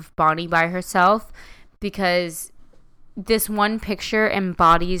of Bonnie by herself because this one picture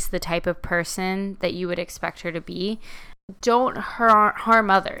embodies the type of person that you would expect her to be. Don't harm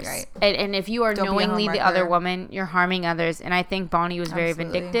others. Right. And if you are knowingly the other woman, you're harming others. And I think Bonnie was very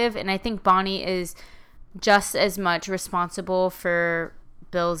vindictive, and I think Bonnie is just as much responsible for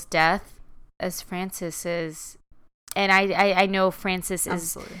Bill's death as Frances is. And I know Frances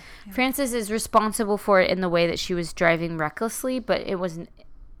is Frances is responsible for it in the way that she was driving recklessly, but it was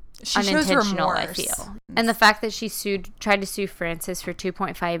unintentional, I feel. And the fact that she tried to sue Frances for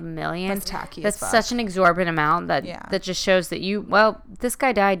 $2.5 million. That's tacky. That's such an exorbitant amount that just shows that this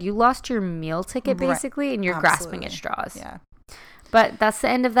guy died. You lost your meal ticket basically, and you're grasping at straws. Yeah. But that's the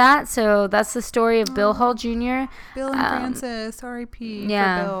end of that. So that's the story of Bill Hall Jr. Bill and Frances, R.I.P. for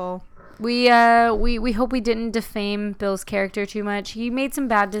Bill. We hope we didn't defame Bill's character too much. He made some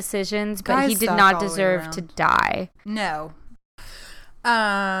bad decisions, but he did not deserve to die. No.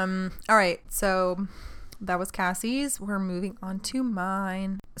 All right. So that was Cassie's. We're moving on to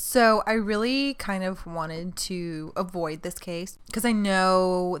mine. So I really kind of wanted to avoid this case because I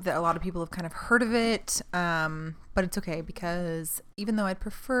know that a lot of people have kind of heard of it. But it's okay because even though I'd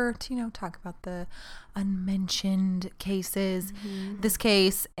prefer to, talk about the unmentioned cases, this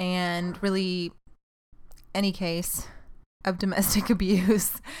case and really any case of domestic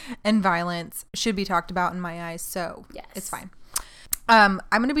abuse and violence should be talked about in my eyes. So it's fine. I'm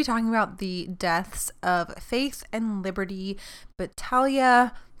going to be talking about the deaths of Faith and Liberty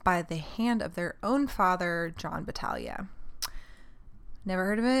Battaglia by the hand of their own father, John Battaglia. Never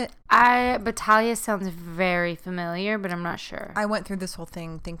heard of it? Battaglia sounds very familiar, but I'm not sure. I went through this whole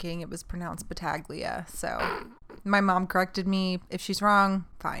thing thinking it was pronounced Battaglia. So my mom corrected me. If she's wrong,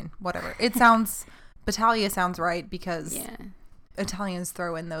 fine, whatever. Battaglia sounds right because Italians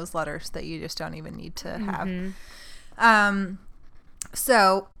throw in those letters that you just don't even need to have.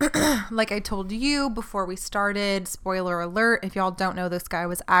 So, like I told you before we started, spoiler alert, if y'all don't know, this guy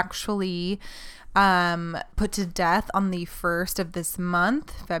was actually put to death on the 1st of this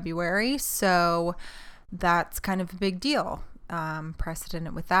month, February. So that's kind of a big deal,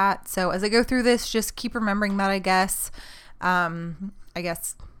 precedent with that. So as I go through this, just keep remembering that, I guess. I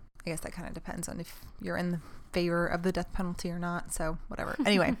guess that kind of depends on if you're in the favor of the death penalty or not. So whatever.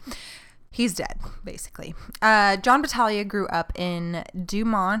 Anyway. He's dead, basically. John Battaglia grew up in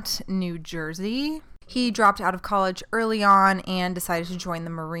Dumont, New Jersey. He dropped out of college early on and decided to join the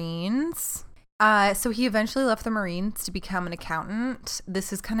Marines. So he eventually left the Marines to become an accountant.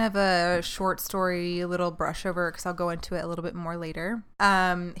 This is kind of a short story, a little brush over, because I'll go into it a little bit more later.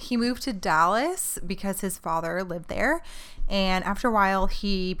 He moved to Dallas because his father lived there. And after a while,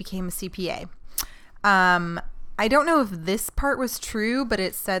 he became a CPA. I don't know if this part was true, but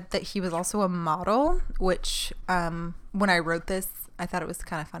it said that he was also a model, which when I wrote this, I thought it was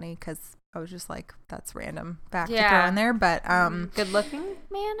kind of funny because I was just like, that's random fact to throw in there. But good looking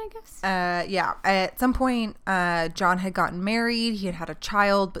man, I guess. Yeah. At some point, John had gotten married. He had had a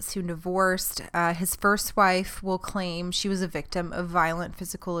child, but soon divorced. His first wife will claim she was a victim of violent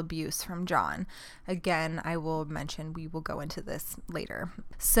physical abuse from John. Again, I will mention we will go into this later.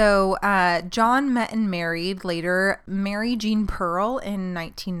 So John met and married later Mary Jean Pearl in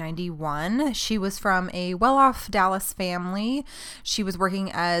 1991. She was from a well-off Dallas family. She was working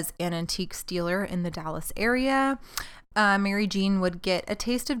as an antiques dealer in the Dallas area. Mary Jean would get a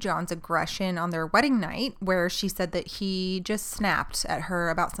taste of John's aggression on their wedding night, where she said that he just snapped at her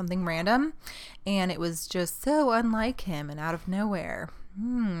about something random, and it was just so unlike him and out of nowhere.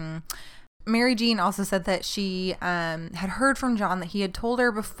 Mary Jean also said that she had heard from John that he had told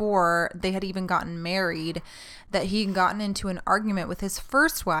her before they had even gotten married that he had gotten into an argument with his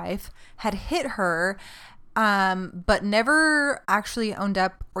first wife, had hit her, but never actually owned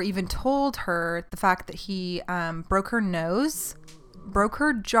up or even told her the fact that he broke her nose, broke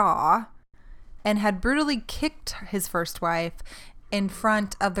her jaw, and had brutally kicked his first wife in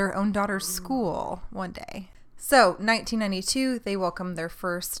front of their own daughter's school one day. So, 1992, they welcomed their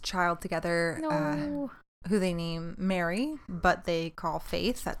first child together, who they name Mary, but they call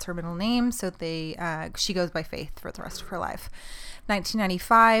Faith. That's her middle name, so she goes by Faith for the rest of her life.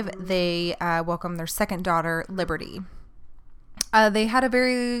 1995, they welcomed their second daughter, Liberty. They had a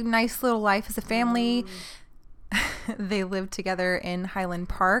very nice little life as a family. They lived together in Highland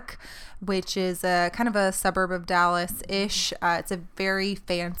Park, which is kind of a suburb of Dallas-ish. It's a very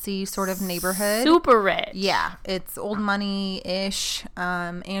fancy sort of neighborhood. Super rich. Yeah, it's old money-ish.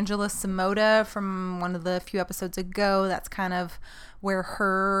 Angela Samoda from one of the few episodes ago, that's kind of where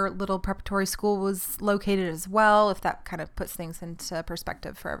her little preparatory school was located as well, if that kind of puts things into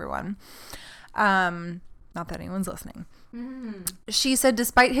perspective for everyone. Not that anyone's listening. She said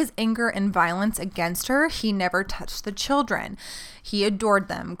despite his anger and violence against her, he never touched the children. He adored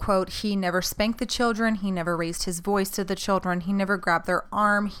them. Quote, he never spanked the children. He never raised his voice to the children. He never grabbed their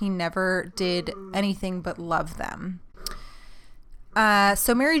arm. He never did anything but love them.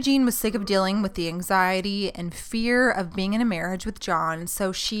 So Mary Jean was sick of dealing with the anxiety and fear of being in a marriage with John,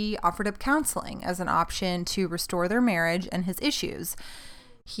 so she offered up counseling as an option to restore their marriage and his issues.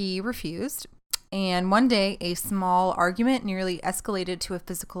 He refused. And one day, a small argument nearly escalated to a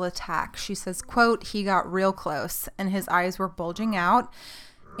physical attack. She says, quote, he got real close and his eyes were bulging out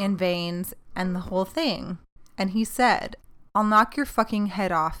and veins and the whole thing. And he said, I'll knock your fucking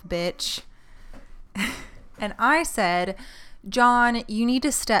head off, bitch. And I said, John, you need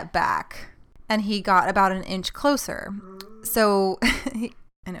to step back. And he got about an inch closer. So I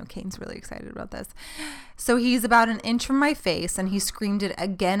know Kane's really excited about this. So he's about an inch from my face and he screamed it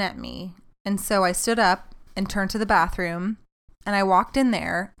again at me. And so I stood up and turned to the bathroom and I walked in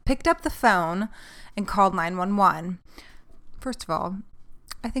there, picked up the phone and called 911. First of all,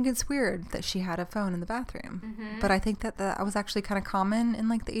 I think it's weird that she had a phone in the bathroom, but I think that was actually kind of common in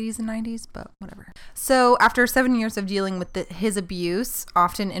like the 80s and 90s, but whatever. So after 7 years of dealing with his abuse,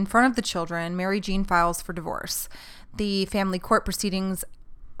 often in front of the children, Mary Jean files for divorce. The family court proceedings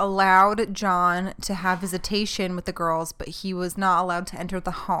allowed John to have visitation with the girls, but he was not allowed to enter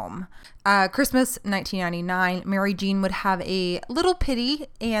the home. Christmas 1999, Mary Jean would have a little pity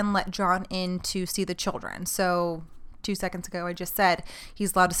and let John in to see the children. So 2 seconds ago, I just said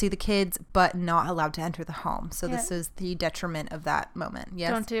he's allowed to see the kids, but not allowed to enter the home. So this is the detriment of that moment. Yes?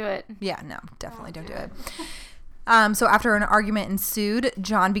 Don't do it. Yeah, no, definitely don't do it. So after an argument ensued,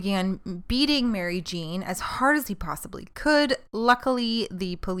 John began beating Mary Jean as hard as he possibly could. Luckily,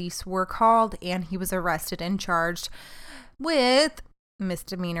 the police were called and he was arrested and charged with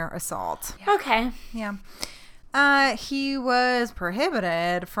misdemeanor assault. Okay. Yeah. He was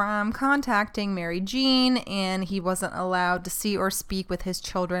prohibited from contacting Mary Jean, and he wasn't allowed to see or speak with his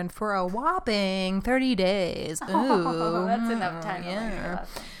children for a whopping 30 days. Ooh, that's enough time. Yeah.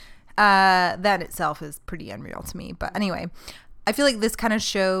 That itself is pretty unreal to me. But anyway, I feel like this kind of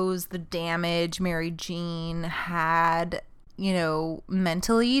shows the damage Mary Jean had, you know,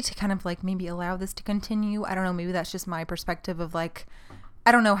 mentally, to kind of like maybe allow this to continue. I don't know. Maybe that's just my perspective of like,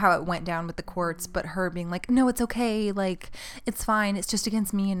 I don't know how it went down with the courts, but her being like, no, it's okay. Like, it's fine. It's just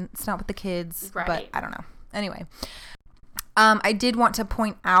against me and it's not with the kids. Right. But I don't know. Anyway, I did want to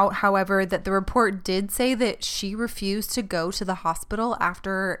point out, however, that the report did say that she refused to go to the hospital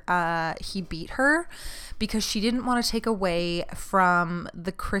after he beat her because she didn't want to take away from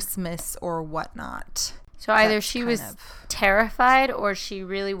the Christmas or whatnot. So either she was terrified or she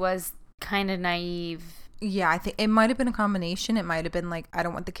really was kind of naive. Yeah, I think it might have been a combination. It might have been like, I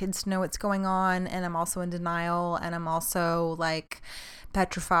don't want the kids to know what's going on, and I'm also in denial, and I'm also like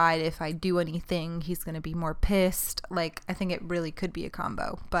petrified if I do anything, he's going to be more pissed. Like, I think it really could be a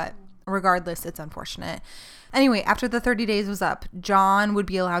combo, but regardless, it's unfortunate. Anyway, after the 30 days was up, John would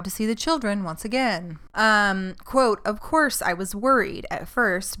be allowed to see the children once again. Quote, of course, I was worried at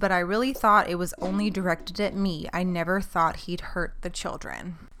first, but I really thought it was only directed at me. I never thought he'd hurt the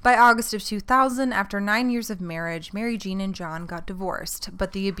children. By August of 2000, after 9 years of marriage, Mary Jean and John got divorced,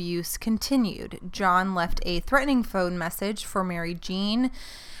 but the abuse continued. John left a threatening phone message for Mary Jean,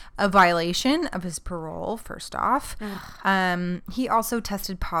 a violation of his parole, first off. He also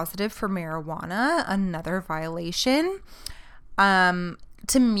tested positive for marijuana, another violation.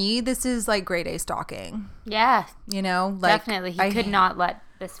 To me, this is like grade A stalking. Yeah. You know? Like, definitely. He could not let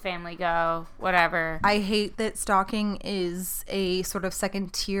this family go, whatever. I hate that stalking is a sort of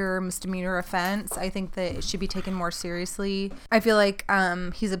second tier misdemeanor offense. I think that it should be taken more seriously. I feel like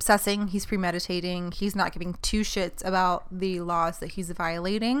he's obsessing, he's premeditating, he's not giving two shits about the laws that he's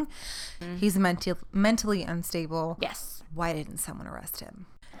violating. He's mentally unstable. Yes. Why didn't someone arrest him?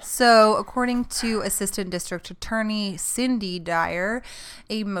 So, according to Assistant District Attorney Cindy Dyer,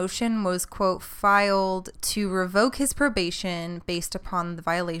 a motion was, quote, filed to revoke his probation based upon the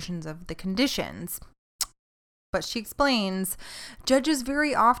violations of the conditions. But she explains, judges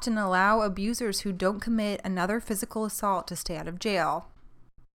very often allow abusers who don't commit another physical assault to stay out of jail.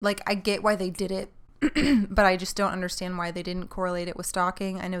 Like, I get why they did it, but I just don't understand why they didn't correlate it with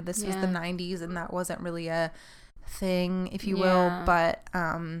stalking. I know this was the 90s and that wasn't really a thing, if you will, but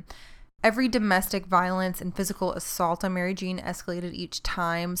every domestic violence and physical assault on Mary Jean escalated each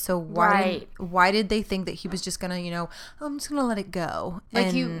time. So why did they think that he was just gonna, you know, I'm just gonna let it go? Like,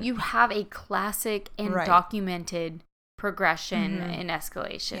 and you have a classic and documented progression in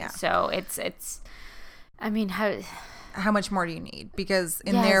escalation. Yeah. So it's I mean, how much more do you need? Because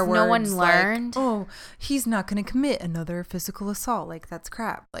in their words, no one learned. Like, oh, he's not gonna commit another physical assault. Like, that's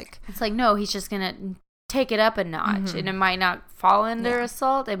crap. Like, it's like, no, he's just gonna take it up a notch, and it might not fall under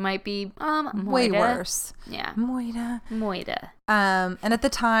assault. It might be way worse. Yeah, moida. And at the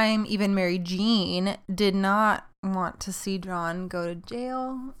time, even Mary Jean did not want to see John go to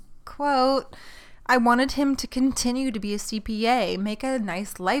jail. Quote, I wanted him to continue to be a CPA, make a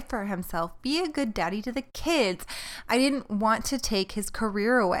nice life for himself, be a good daddy to the kids. I didn't want to take his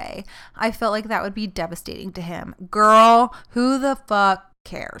career away. I felt like that would be devastating to him. Girl, who the fuck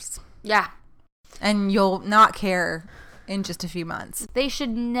cares? Yeah. And you'll not care in just a few months. They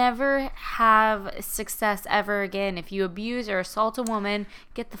should never have success ever again. If you abuse or assault a woman,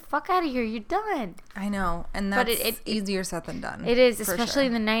 get the fuck out of here. You're done. I know. And that's easier said than done. It is, especially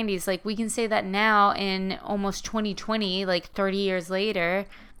in the 90s. Like, we can say that now in almost 2020, like 30 years later,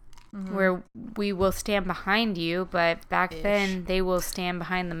 where we will stand behind you. But back then, they will stand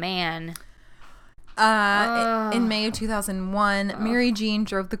behind the man. In May of 2001, Mary Jean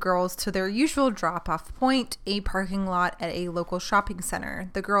drove the girls to their usual drop-off point, a parking lot at a local shopping center.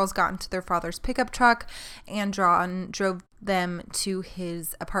 The girls got into their father's pickup truck, and John drove them to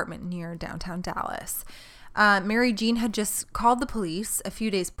his apartment near downtown Dallas. Mary Jean had just called the police a few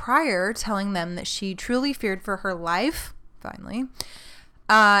days prior, telling them that she truly feared for her life, finally,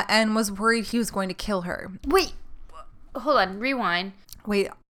 and was worried he was going to kill her. Wait, hold on, rewind. Wait.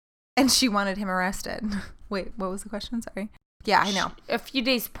 And she wanted him arrested. Wait, what was the question? Sorry. Yeah, I know. A few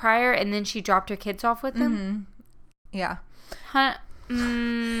days prior, and then she dropped her kids off with him? Yeah.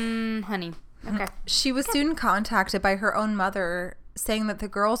 Honey. Okay. She was soon contacted by her own mother, saying that the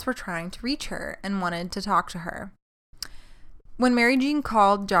girls were trying to reach her and wanted to talk to her. When Mary Jean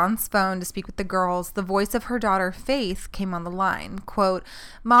called John's phone to speak with the girls, the voice of her daughter, Faith, came on the line. Quote,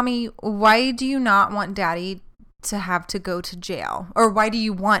 Mommy, why do you not want Daddy to have to go to jail? Or why do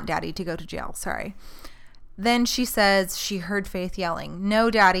you want Daddy to go to jail? Sorry. Then she says she heard Faith yelling, "No,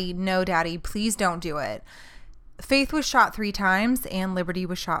 Daddy, no, Daddy, please don't do it." Faith was shot 3 times and Liberty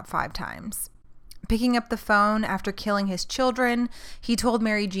was shot 5 times. Picking up the phone after killing his children, he told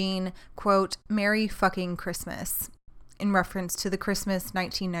Mary Jean, quote, "Merry fucking Christmas," in reference to the Christmas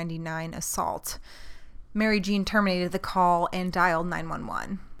 1999 assault. Mary Jean terminated the call and dialed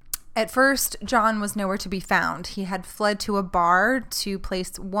 911. At first, John was nowhere to be found. He had fled to a bar to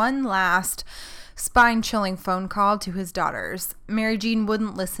place one last spine-chilling phone call to his daughters. Mary Jean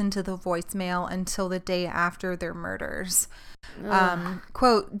wouldn't listen to the voicemail until the day after their murders.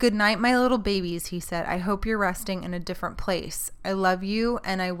 Quote, "Good night, my little babies," he said. "I hope you're resting in a different place. I love you,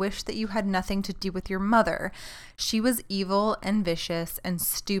 and I wish that you had nothing to do with your mother. She was evil and vicious and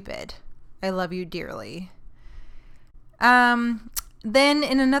stupid. I love you dearly." Then,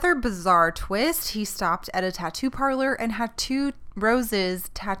 in another bizarre twist, he stopped at a tattoo parlor and had 2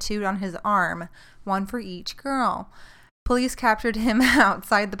 roses tattooed on his arm, one for each girl. Police captured him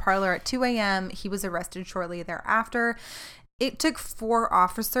outside the parlor at 2 a.m. He was arrested shortly thereafter. It took 4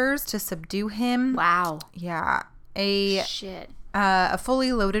 officers to subdue him. Wow. Yeah. Shit. A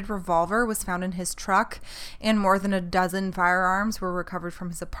fully loaded revolver was found in his truck, and more than a dozen firearms were recovered from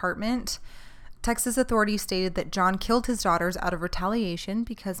his apartment. Texas authorities stated that John killed his daughters out of retaliation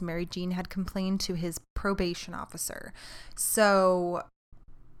because Mary Jean had complained to his probation officer. So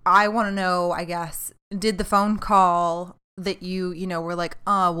I want to know, I guess, did the phone call that you were like,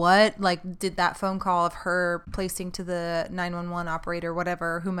 what? Like, did that phone call of her placing to the 911 operator,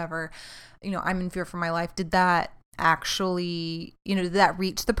 whatever, whomever, I'm in fear for my life, did that actually, did that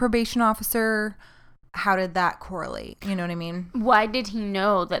reach the probation officer? How did that correlate? You know what I mean? Why did he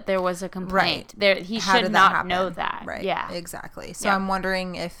know that there was a complaint? Right. He should not know that. Right. Yeah. Exactly. So I'm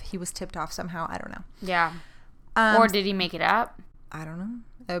wondering if he was tipped off somehow. I don't know. Yeah. Or did he make it up? I don't know.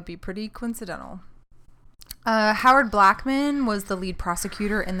 That would be pretty coincidental. Howard Blackman was the lead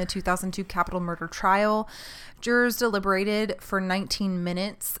prosecutor in the 2002 Capitol murder trial. Jurors deliberated for 19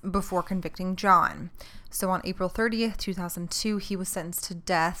 minutes before convicting John. So on April 30th, 2002, he was sentenced to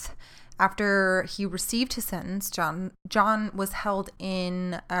death. After he received his sentence, John was held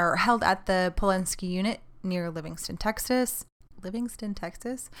at the Polensky unit near Livingston, Texas.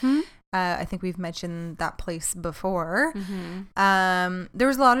 I think we've mentioned that place before. Mm-hmm. There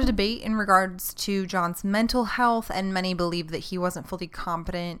was a lot of debate in regards to John's mental health, and many believe that he wasn't fully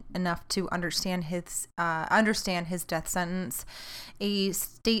competent enough to understand his death sentence. A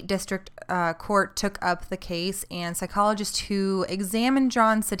state district court took up the case, and psychologists who examined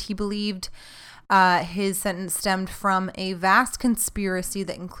John said he believed his sentence stemmed from a vast conspiracy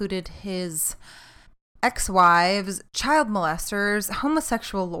that included his ex-wives, child molesters,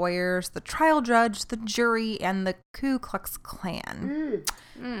 homosexual lawyers, the trial judge, the jury, and the Ku Klux Klan.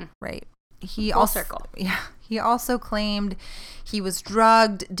 Right. Full circle. Yeah. He also claimed he was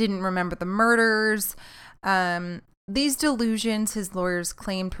drugged, didn't remember the murders. These delusions, his lawyers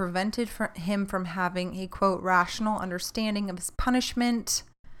claimed, prevented him from having a, quote, rational understanding of his punishment.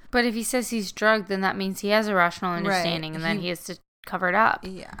 But if he says he's drugged, then that means he has a rational understanding, and then he has to cover it up.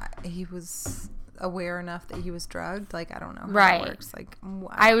 Yeah. He was aware enough that he was drugged. Like, I don't know how right. it works. Like,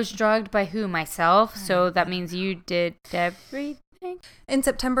 I was drugged by who? Myself. So that means you did everything. In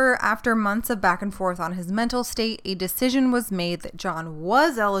September, after months of back and forth on his mental state, a decision was made that John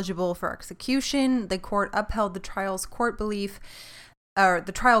was eligible for execution. The court upheld the trial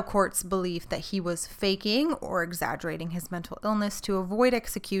court's belief that he was faking or exaggerating his mental illness to avoid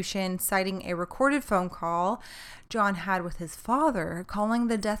execution, citing a recorded phone call John had with his father, calling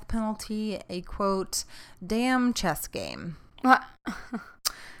the death penalty a, quote, damn chess game.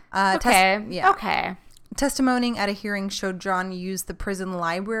 Okay. Testimony at a hearing showed John used the prison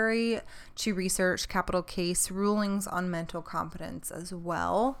library to research capital case rulings on mental competence as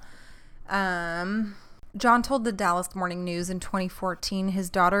well. John told the Dallas Morning News in 2014 his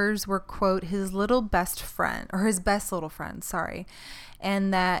daughters were, quote, his best little friend,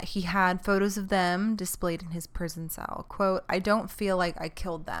 and that he had photos of them displayed in his prison cell. Quote, I don't feel like I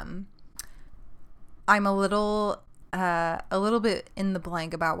killed them. I'm a little bit in the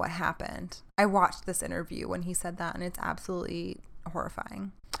blank about what happened. I watched this interview when he said that, and it's absolutely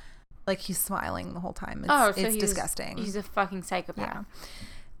horrifying. Like, he's smiling the whole time. It's disgusting. He's a fucking psychopath.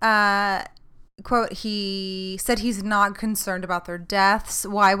 Yeah. Quote, he said he's not concerned about their deaths.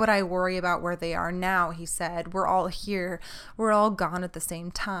 Why would I worry about where they are now? He said, we're all here. We're all gone at the same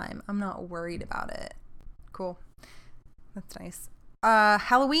time. I'm not worried about it. Cool. That's nice.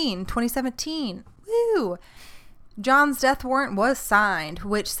 Halloween 2017. Woo! John's death warrant was signed,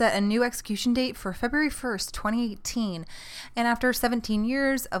 which set a new execution date for February 1st, 2018. And after 17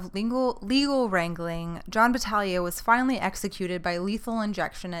 years of legal wrangling, John Battaglia was finally executed by lethal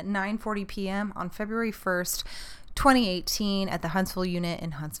injection at 9:40 p.m. on February 1st, 2018 at the Huntsville unit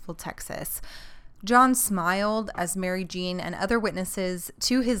in Huntsville, Texas. John smiled as Mary Jean and other witnesses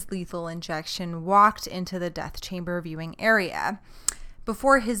to his lethal injection walked into the death chamber viewing area.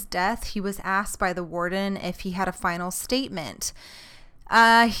 Before his death, he was asked by the warden if he had a final statement.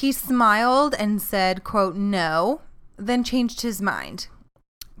 He smiled and said, quote, no, then changed his mind.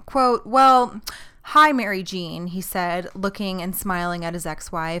 Quote, well, hi, Mary Jean, he said, looking and smiling at his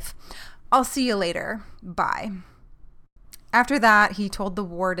ex-wife. I'll see you later. Bye. After that, he told the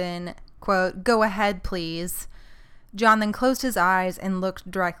warden, quote, go ahead, please. John then closed his eyes and looked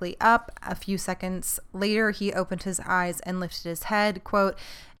directly up. A few seconds later, he opened his eyes and lifted his head. Quote,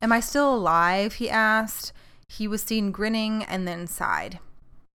 am I still alive? He asked. He was seen grinning and then sighed.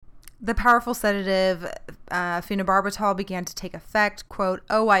 The powerful sedative, phenobarbital, began to take effect. Quote,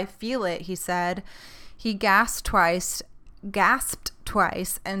 oh, I feel it, he said. He gasped twice,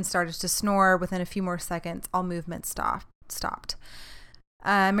 and started to snore. Within a few more seconds, all movement stopped.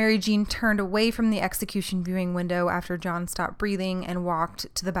 Mary Jean turned away from the execution viewing window after John stopped breathing and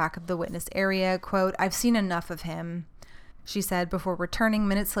walked to the back of the witness area. Quote, I've seen enough of him, she said before returning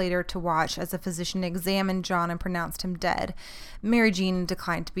minutes later to watch as a physician examined John and pronounced him dead. Mary Jean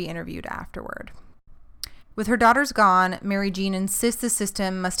declined to be interviewed afterward. With her daughters gone, Mary Jean insists the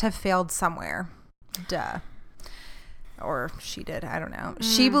system must have failed somewhere. Duh. Or she did. I don't know.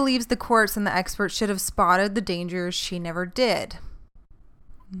 She believes the courts and the experts should have spotted the dangers. She never did.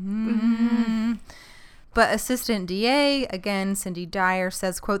 But Assistant DA, again, Cindy Dyer,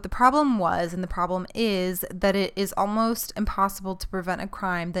 says, quote, the problem was and the problem is that it is almost impossible to prevent a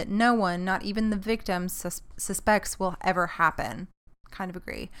crime that no one, not even the victim, suspects will ever happen. Kind of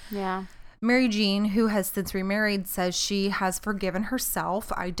agree. Yeah. Mary Jean, who has since remarried, says she has forgiven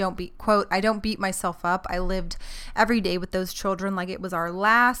herself. I don't beat myself up. I lived every day with those children like it was our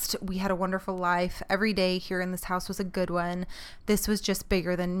last. We had a wonderful life. Every day here in this house was a good one. This was just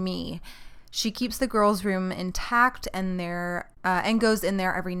bigger than me. She keeps the girls' room intact and goes in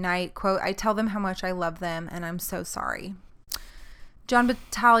there every night. Quote, I tell them how much I love them and I'm so sorry. John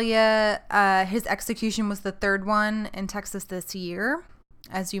Battaglia, his execution was the third one in Texas this year.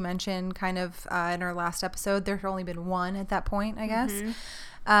 As you mentioned, kind of in our last episode, there had only been one at that point, I guess.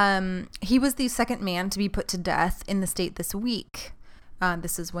 He was the second man to be put to death in the state this week.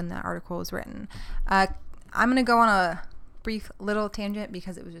 This is when that article was written. I'm going to go on a brief little tangent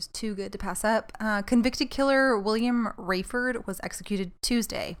because it was just too good to pass up. Convicted killer William Rayford was executed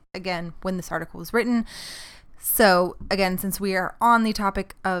Tuesday, again, when this article was written. So, again, since we are on the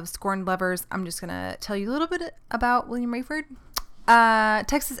topic of scorned lovers, I'm just going to tell you a little bit about William Rayford.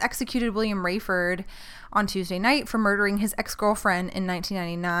 Texas executed William Rayford on Tuesday night for murdering his ex-girlfriend in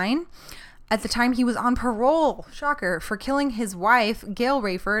 1999. At the time, he was on parole, shocker, for killing his wife, Gail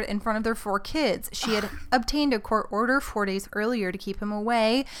Rayford, in front of their 4 kids. She had obtained a court order 4 days earlier to keep him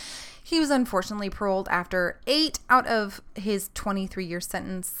away. He was unfortunately paroled after 8 out of his 23-year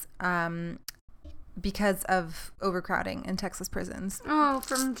sentence because of overcrowding in Texas prisons. Oh,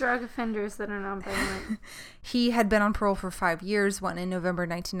 from drug offenders that are nonviolent. He had been on parole for 5 years when in November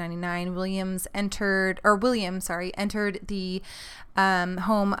 1999, William entered the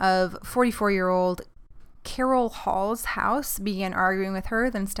home of 44-year-old Carol Hall's house, began arguing with her,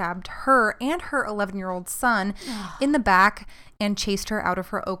 then stabbed her and her 11-year-old son in the back and chased her out of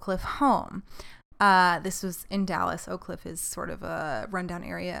her Oak Cliff home. This was in Dallas. Oak Cliff is sort of a rundown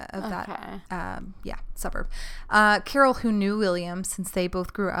area of that suburb. Carol, who knew William since they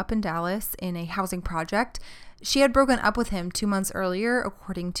both grew up in Dallas in a housing project, she had broken up with him 2 months earlier,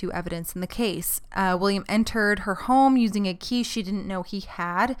 according to evidence in the case. William entered her home using a key she didn't know he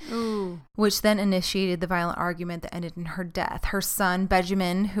had, which then initiated the violent argument that ended in her death. Her son,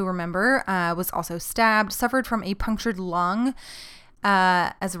 Benjamin, who remember, was also stabbed, suffered from a punctured lung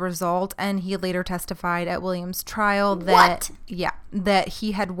as a result, and he later testified at William's trial that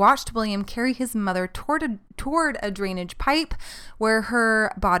he had watched William carry his mother toward a drainage pipe where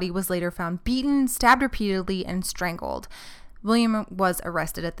her body was later found beaten, stabbed repeatedly, and strangled. William was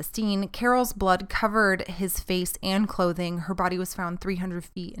arrested at the scene. Carol's blood covered his face and clothing. Her body was found 300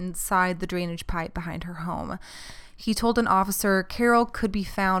 feet inside the drainage pipe behind her home. He told an officer Carol could be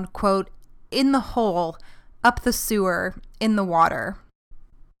found, quote, in the hole, up the sewer, in the water.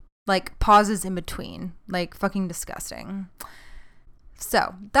 Like, pauses in between. Like, fucking disgusting.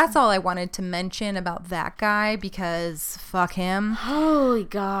 So, that's all I wanted to mention about that guy because fuck him. Holy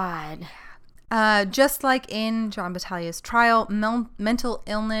God. Just like in John Battaglia's trial, mental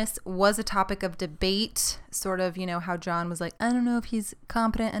illness was a topic of debate, sort of, how John was like, I don't know if he's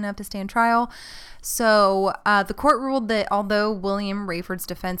competent enough to stand trial. So the court ruled that although William Rayford's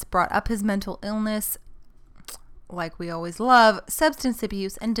defense brought up his mental illness, like we always love, substance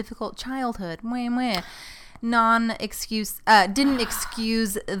abuse and difficult childhood, didn't excuse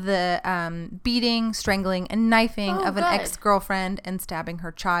the beating, strangling, and knifing of an ex-girlfriend and stabbing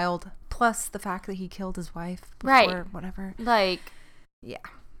her child. Plus the fact that he killed his wife before, whatever. Yeah.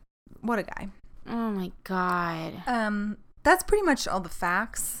 What a guy. Oh my God. That's pretty much all the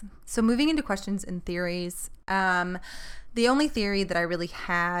facts. So moving into questions and theories, the only theory that I really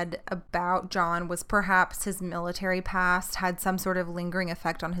had about John was perhaps his military past had some sort of lingering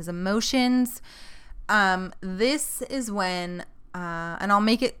effect on his emotions. This is when, and I'll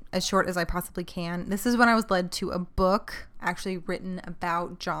make it as short as I possibly can. This is when I was led to a book actually written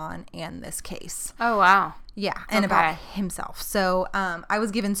about John and this case. Oh, wow. Yeah, and about himself. So I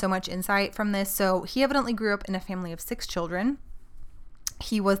was given so much insight from this. So he evidently grew up in a family of 6 children.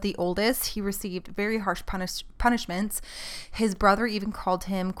 He was the oldest. He received very harsh punishments. His brother even called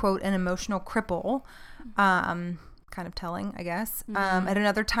him, quote, an emotional cripple. Kind of telling, I guess. Mm-hmm. At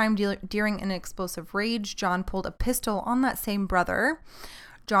another time during an explosive rage, John pulled a pistol on that same brother.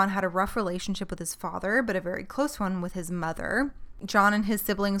 John had a rough relationship with his father, but a very close one with his mother. John and his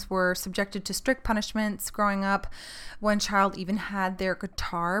siblings were subjected to strict punishments growing up. One child even had their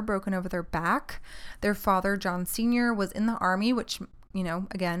guitar broken over their back. Their father, John Sr., was in the army, which,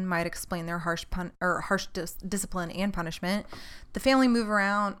 again, might explain their harsh discipline and punishment. The family moved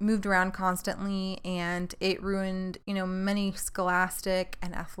around constantly, and it ruined, many scholastic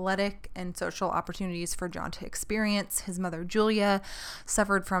and athletic and social opportunities for John to experience. His mother, Julia,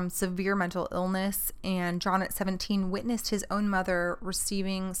 suffered from severe mental illness, and John at 17 witnessed his own mother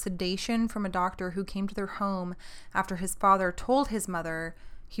receiving sedation from a doctor who came to their home after his father told his mother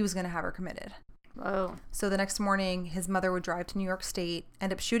he was going to have her committed. Whoa. So the next morning, his mother would drive to New York State,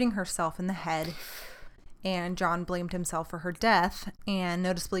 end up shooting herself in the head, and John blamed himself for her death and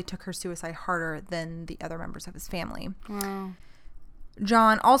noticeably took her suicide harder than the other members of his family. Wow.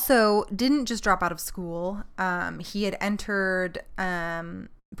 John also didn't just drop out of school. He had entered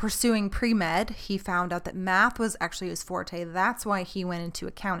pursuing pre-med. He found out that math was actually his forte. That's why he went into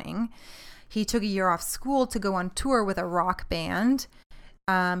accounting. He took a year off school to go on tour with a rock band.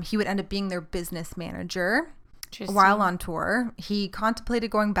 He would end up being their business manager while on tour. He contemplated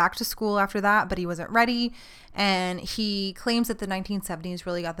going back to school after that, but he wasn't ready. And he claims that the 1970s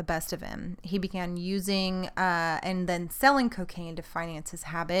really got the best of him. He began using and then selling cocaine to finance his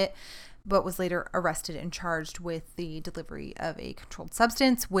habit, but was later arrested and charged with the delivery of a controlled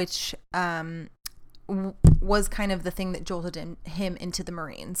substance, which was kind of the thing that jolted him into the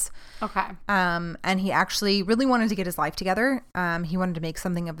Marines. Okay. And he actually really wanted to get his life together. He wanted to make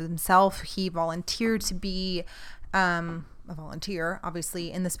something of himself. He volunteered to be a volunteer, obviously,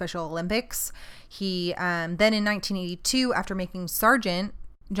 in the Special Olympics. He then in 1982, after making sergeant,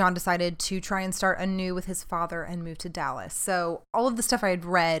 John decided to try and start anew with his father and move to Dallas. So all of the stuff I had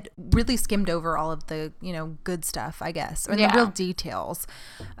read really skimmed over all of the, good stuff, I guess, or the real details.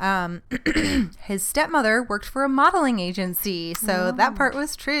 His stepmother worked for a modeling agency, so that part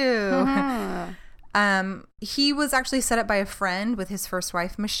was true. He was actually set up by a friend with his first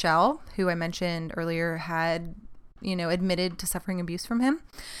wife, Michelle, who I mentioned earlier had, admitted to suffering abuse from him.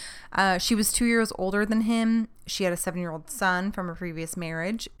 She was 2 years older than him. She had a 7-year-old son from a previous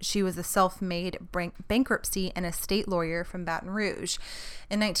marriage. She was a self-made bankruptcy and estate lawyer from Baton Rouge.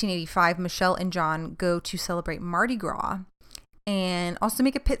 In 1985, Michelle and John go to celebrate Mardi Gras and also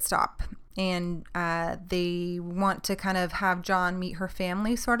make a pit stop. And they want to kind of have John meet her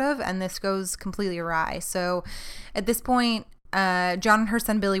family, sort of, and this goes completely awry. So at this point, John and her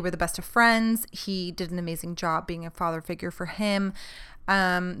son Billy were the best of friends. He did an amazing job being a father figure for him.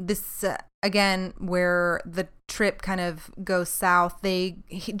 This again, where the trip kind of goes south,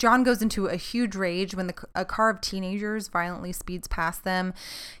 John goes into a huge rage when a car of teenagers violently speeds past them.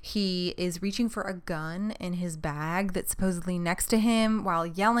 He is reaching for a gun in his bag that's supposedly next to him while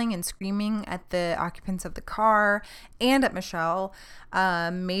yelling and screaming at the occupants of the car and at Michelle.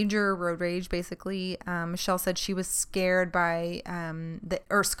 Major road rage, basically. Michelle said she was scared by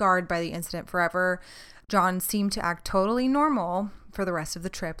scarred by the incident forever. John seemed to act totally normal for the rest of the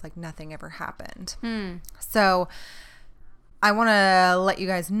trip, like nothing ever happened. So I want to let you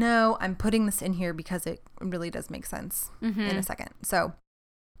guys know I'm putting this in here because it really does make sense in a second. So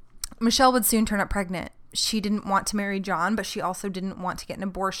Michelle would soon turn up pregnant. She didn't want to marry John, but she also didn't want to get an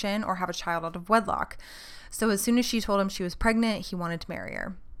abortion or have a child out of wedlock. So as soon as she told him she was pregnant, he wanted to marry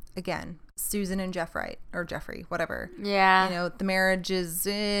her. again, Susan and Jeffrey, whatever. Yeah. You know, the marriage is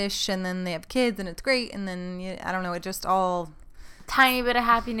ish, and then they have kids, and it's great, and then I don't know, it just all tiny bit of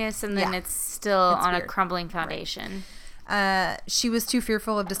happiness, and then it's still on weird. a crumbling foundation. She was too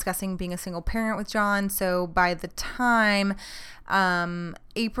fearful of discussing being a single parent with John, so by the time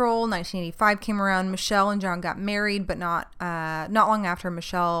April 1985 came around, Michelle and John got married, but not long after,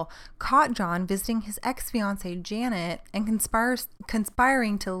 Michelle caught John visiting his ex-fiancee Janet and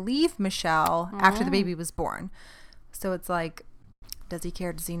conspiring to leave Michelle after the baby was born. So it's like, does he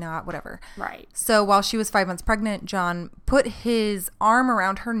care? Does he not? Whatever. Right. So while she was 5 months pregnant, John put his arm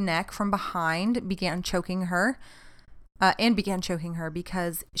around her neck from behind, began choking her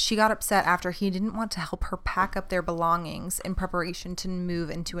because she got upset after he didn't want to help her pack up their belongings in preparation to move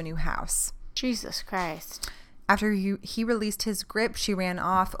into a new house. Jesus Christ. After he released his grip, she ran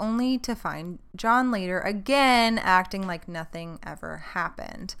off, only to find John later again acting like nothing ever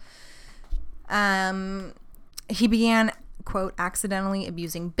happened. He began, quote, accidentally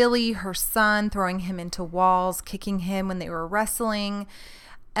abusing Billy, her son, throwing him into walls, kicking him when they were wrestling.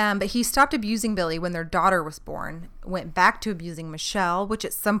 But he stopped abusing Billy when their daughter was born, went back to abusing Michelle, which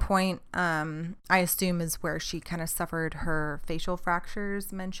at some point, I assume is where she kind of suffered her facial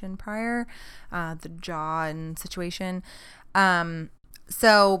fractures mentioned prior, the jaw and situation.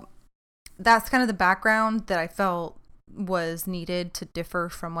 So that's kind of the background that I felt was needed to differ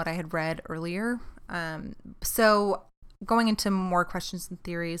from what I had read earlier. So going into more questions and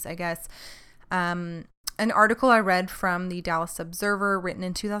theories, I guess, an article I read from the Dallas Observer written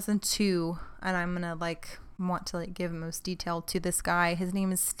in 2002, and I'm going to want to give most detail to this guy. His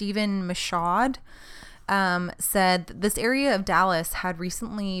name is Stephen Michaud, said this area of Dallas had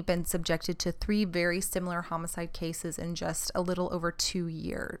recently been subjected to 3 very similar homicide cases in just a little over 2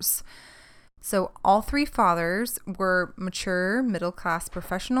 years. So all 3 fathers were mature, middle-class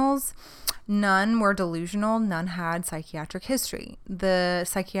professionals. None were delusional. None had psychiatric history. The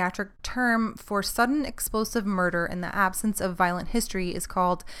psychiatric term for sudden explosive murder in the absence of violent history is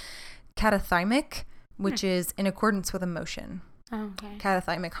called catathymic, which is in accordance with emotion. Okay.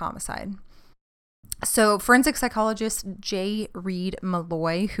 Catathymic homicide. So forensic psychologist J. Reed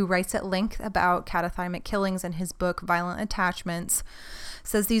Malloy, who writes at length about catathymic killings in his book Violent Attachments,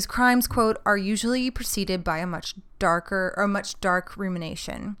 says these crimes, quote, are usually preceded by a much dark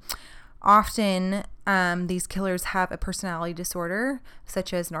rumination. Often, these killers have a personality disorder,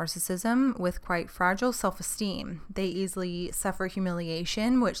 such as narcissism, with quite fragile self-esteem. They easily suffer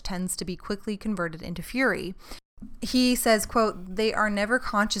humiliation, which tends to be quickly converted into fury. He says, quote, they are never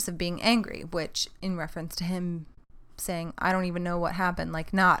conscious of being angry, which in reference to him saying, I don't even know what happened,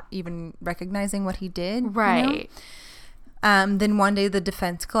 not even recognizing what he did. Right. You know? Then one day the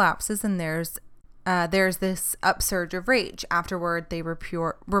defense collapses and there's this upsurge of rage. Afterward, they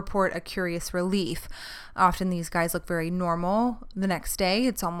report a curious relief. Often these guys look very normal. The next day,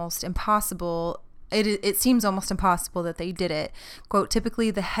 it's almost impossible. It seems almost impossible that they did it. Quote,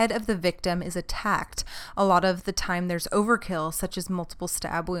 typically the head of the victim is attacked. A lot of the time there's overkill, such as multiple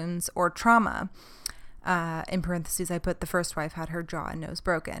stab wounds or trauma. In parentheses, I put the first wife had her jaw and nose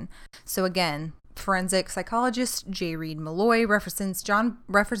broken. So again, forensic psychologist J. Reed Malloy references John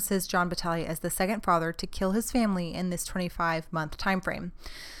Battaglia as the second father to kill his family in this 25-month time frame.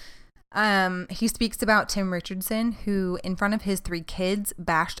 He speaks about Tim Richardson, who in front of his 3 kids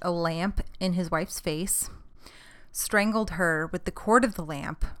bashed a lamp in his wife's face, strangled her with the cord of the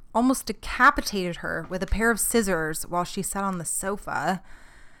lamp, almost decapitated her with a pair of scissors while she sat on the sofa.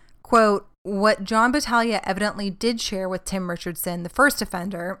 Quote, what John Battaglia evidently did share with Tim Richardson, the first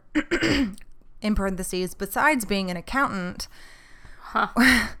offender, in parentheses, besides being an accountant,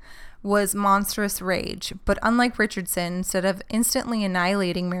 was monstrous rage. But unlike Richardson, instead of instantly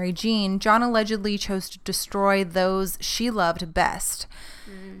annihilating Mary Jean, John allegedly chose to destroy those she loved best.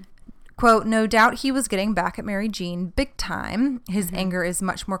 Quote, no doubt he was getting back at Mary Jean big time. His anger is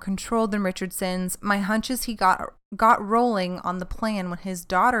much more controlled than Richardson's. My hunch is he got rolling on the plan when his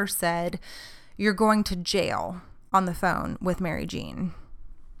daughter said, you're going to jail, on the phone with Mary Jean.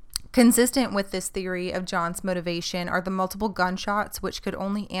 Consistent with this theory of John's motivation are the multiple gunshots, which could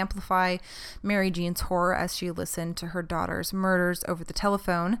only amplify Mary Jean's horror as she listened to her daughter's murders over the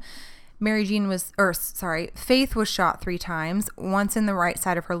telephone. Faith was shot 3 times, once in the right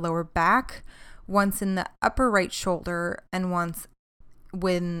side of her lower back, once in the upper right shoulder, and once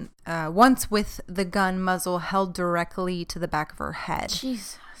with the gun muzzle held directly to the back of her head.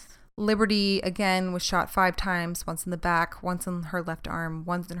 Jesus. Liberty, again, was shot 5 times, once in the back, once in her left arm,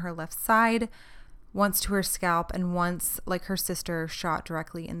 once in her left side, once to her scalp, and once, like her sister, shot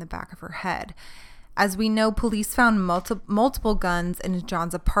directly in the back of her head. As we know, police found multiple guns in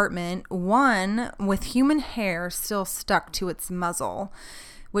John's apartment, one with human hair still stuck to its muzzle,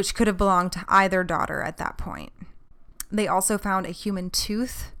 which could have belonged to either daughter at that point. They also found a human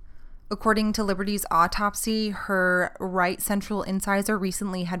tooth. According to Liberty's autopsy, her right central incisor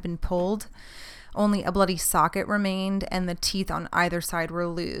recently had been pulled. Only a bloody socket remained, and the teeth on either side were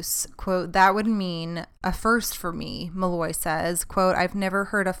loose. Quote, "That would mean a first for me," Malloy says. Quote, I've never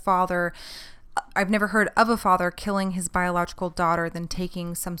heard of a father killing his biological daughter than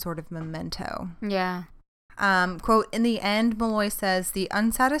taking some sort of memento." Yeah. Quote, "In the end," Malloy says, "the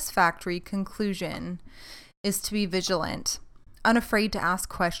unsatisfactory conclusion is to be vigilant, unafraid to ask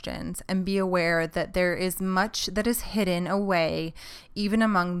questions, and be aware that there is much that is hidden away even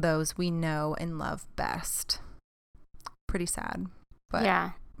among those we know and love best." Pretty sad, but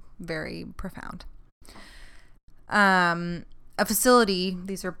yeah, very profound. A facility,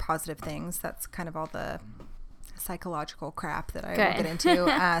 these are positive things. That's kind of all the psychological crap that I will get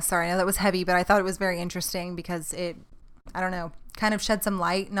into. Sorry, I know that was heavy, but I thought it was very interesting because it, I don't know, kind of shed some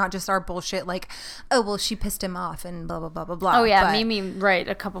light, not just our bullshit like, oh, well, she pissed him off and blah, blah, blah, blah, blah. Oh, yeah, made me write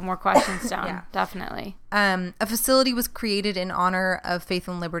a couple more questions down. Yeah. Definitely. A facility was created in honor of Faith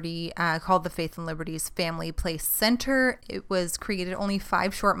and Liberty, called the Faith and Liberty's Family Place Center. It was created only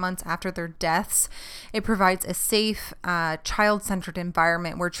 5 short months after their deaths. It provides a safe, child-centered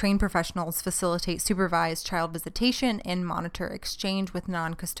environment where trained professionals facilitate supervised child visitation and monitor exchange with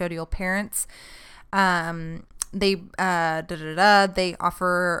non-custodial parents. They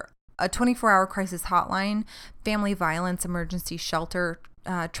offer a 24-hour crisis hotline, family violence emergency shelter,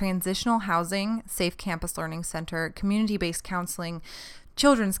 transitional housing, safe campus learning center, community-based counseling,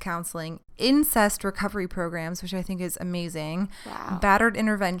 children's counseling, incest recovery programs, which I think is amazing. Wow. Battered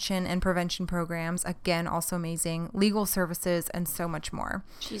intervention and prevention programs, again, also amazing. Legal services, and so much more.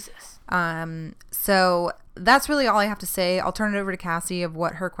 Jesus. So that's really all I have to say. I'll turn it over to Cassie of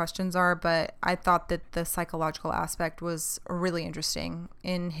what her questions are, but I thought that the psychological aspect was really interesting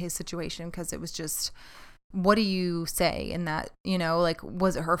in his situation because it was just, what do you say in that, you know, like,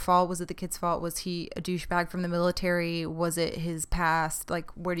 was it her fault? Was it the kid's fault? Was he a douchebag from the military? Was it his past?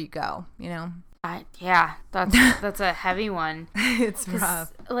 Like, where do you go, you know? Yeah, that's a heavy one. It's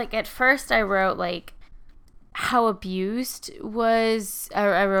rough. Like, at first I wrote, like, how abused was,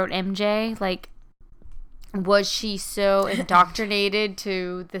 I wrote MJ, like, was she so indoctrinated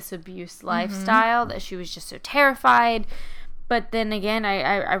to this abuse lifestyle that she was just so terrified? But then again,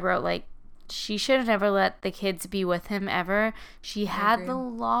 I wrote, like, she should have never let the kids be with him ever. She had the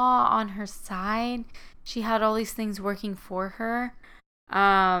law on her side. She had all these things working for her.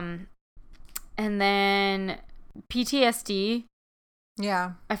 And then PTSD.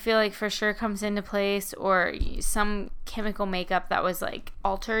 Yeah. I feel like for sure comes into place, or some chemical makeup that was like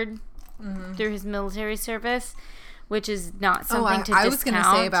altered through his military service, which is not something to discount. I was going to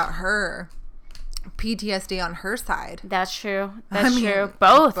say about her, PTSD on her side. That's true. That's true.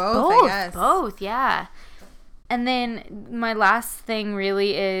 Both, I guess. Both, yeah. And then my last thing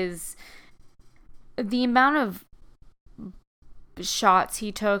really is the amount of shots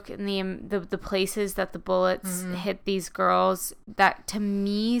he took and the places that the bullets hit these girls, that to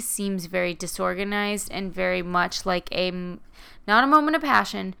me seems very disorganized and very much like not a moment of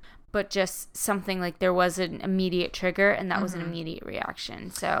passion, but just something like there was an immediate trigger and that was an immediate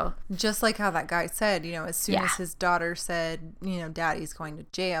reaction. So just like how that guy said, you know, as soon as his daughter said, you know, Daddy's going to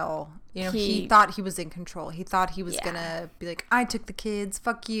jail, you know, he thought he was in control. He thought he was gonna be like, I took the kids,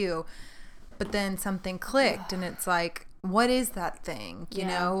 fuck you. But then something clicked and it's like, what is that thing? You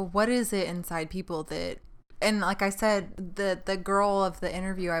know, what is it inside people that, and like I said, the girl of the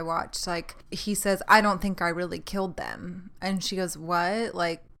interview I watched, like, he says, I don't think I really killed them. And she goes, what?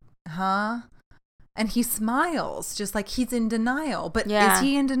 Like, huh? And he smiles just like he's in denial. But is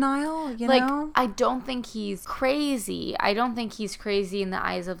he in denial? You know? I don't think he's crazy. I don't think he's crazy in the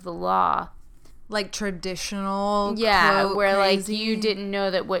eyes of the law. Like traditional, where crazy. Like you didn't know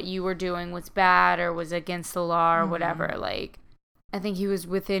that what you were doing was bad or was against the law or whatever. Like, I think he was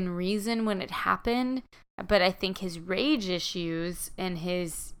within reason when it happened, but I think his rage issues and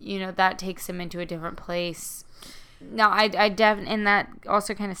his, you know, that takes him into a different place. Now, I definitely, and that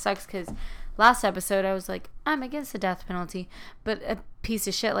also kind of sucks because last episode I was like, I'm against the death penalty, but a piece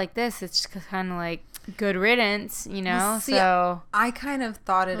of shit like this, it's just kind of like good riddance, you know. See, so I kind of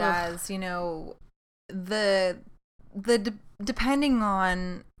thought it as, you know, depending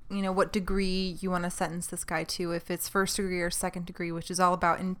on, you know, what degree you want to sentence this guy to, if it's first degree or second degree, which is all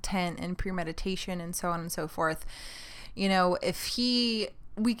about intent and premeditation and so on and so forth. You know, if he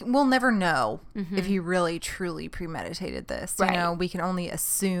we'll never know if he really truly premeditated this. Right. You know, we can only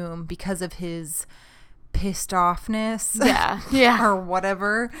assume because of his pissed offness or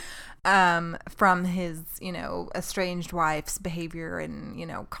whatever, from his, you know, estranged wife's behavior and, you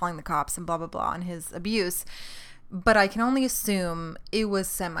know, calling the cops and blah blah blah and his abuse. But I can only assume it was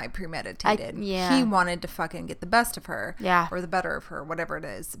semi-premeditated. He wanted to fucking get the best of her. Yeah. Or the better of her, whatever it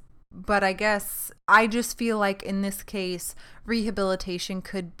is. But I guess I just feel like in this case, rehabilitation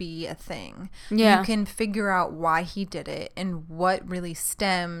could be a thing. Yeah. You can figure out why he did it and what really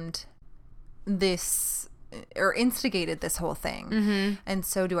stemmed this or instigated this whole thing. Mm-hmm. And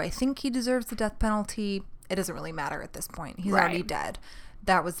so do I think he deserves the death penalty? It doesn't really matter at this point. He's already dead.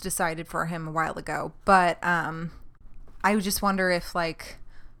 That was decided for him a while ago. But I just wonder if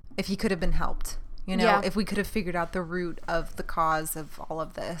he could have been helped. You know, if we could have figured out the root of the cause of all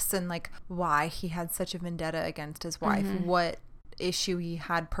of this and like why he had such a vendetta against his wife, what issue he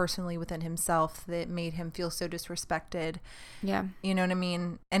had personally within himself that made him feel so disrespected. Yeah. You know what I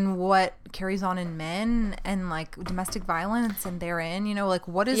mean? And what carries on in men and like domestic violence and therein, you know, like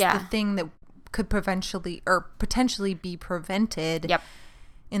what is the thing that could potentially be prevented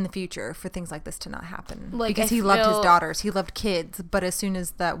in the future for things like this to not happen. Like, because he loved his daughters, he loved kids, but as soon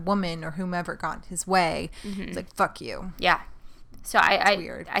as that woman or whomever got his way, it's like, fuck you. Yeah. So I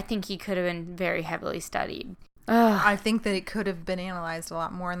weird. I think he could have been very heavily studied. I think that it could have been analyzed a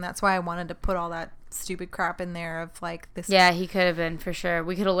lot more, and that's why I wanted to put all that stupid crap in there of like this. Yeah, he could have been for sure.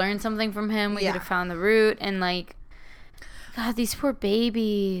 We could have learned something from him. We could have found the root and like, God, these poor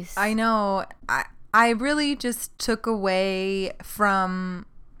babies. I know. I really just took away from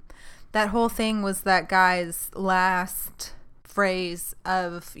that whole thing was that guy's last phrase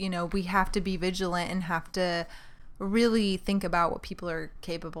of, you know, we have to be vigilant and have to really think about what people are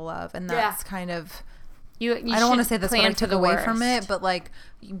capable of. And that's kind of, you I don't want to say that's what I took away from it, worst. but like,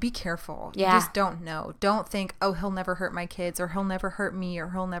 be careful. Yeah. You just don't know. Don't think, oh, he'll never hurt my kids or he'll never hurt me or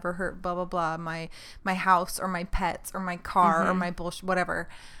he'll never hurt blah, blah, blah, my house or my pets or my car or my bullshit, whatever.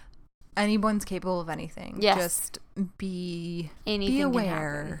 Anyone's capable of anything. Yes. Just be Anything can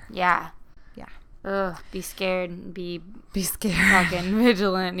aware. happen. Yeah. Yeah. Ugh. Be scared. Be scared. fucking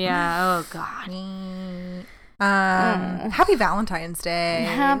vigilant. Yeah. Oh God. Happy Valentine's Day.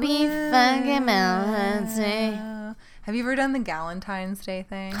 Happy fucking Valentine's Day. Have you ever done the Galentine's Day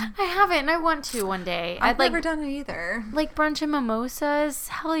thing? I haven't, and I want to one day. I've never done it either. Like brunch and mimosas.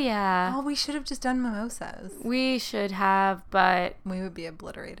 Hell yeah. Oh, we should have just done mimosas. We should have, but we would be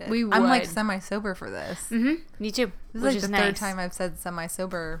obliterated. We I'm like would. semi-sober for this. Me too. This is Which like is the nice. third time I've said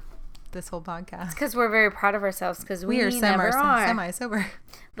semi-sober this whole podcast. Because we're very proud of ourselves because we are never are. semi-sober.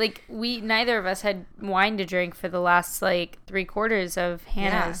 Like neither of us had wine to drink for the last like 3/4 of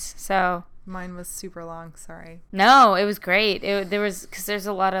Hannah's. So mine was super long. Sorry. No, it was great. Because there's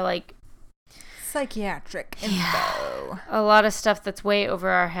a lot of like psychiatric info. A lot of stuff that's way over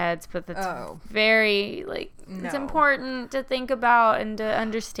our heads, but that's very like it's No. important to think about and to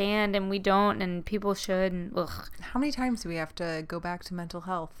understand, and we don't, and people should. And How many times do we have to go back to mental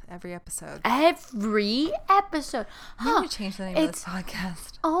health every episode? every episode. I'm going to change the name of this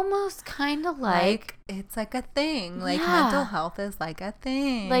podcast. Almost kind of like it's like a thing. Like Yeah. mental health is like a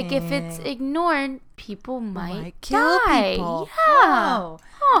thing. like if it's ignored, people might kill die. people. Yeah.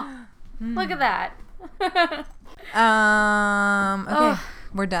 Oh. Look at that. Okay.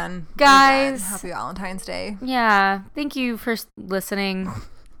 We're done. Guys. We're done. Happy Valentine's Day. Yeah. Thank you for listening.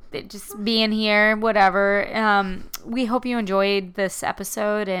 Just being here, whatever. We hope you enjoyed this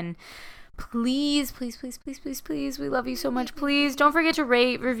episode, and please, please, please, please, please, please, we love you so much. Please don't forget to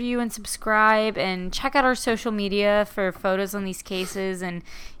rate, review, and subscribe, and check out our social media for photos on these cases, and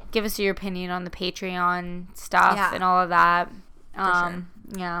give us your opinion on the Patreon stuff and all of that. Sure.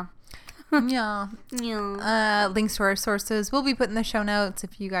 Yeah. Yeah. Links to our sources will be put in the show notes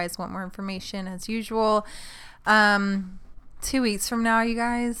if you guys want more information as usual. 2 weeks from now, you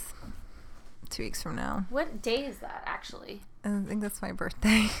guys. 2 weeks from now. What day is that, actually? I think that's my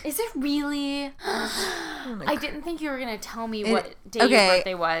birthday. Is it really? I didn't think you were going to tell me what day your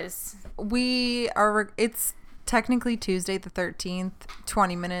birthday was. It's technically Tuesday the 13th,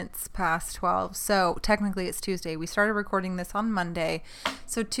 20 minutes past 12. So technically it's Tuesday. We started recording this on Monday.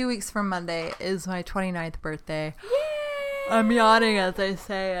 So 2 weeks from Monday is my 29th birthday. Yay! I'm yawning as I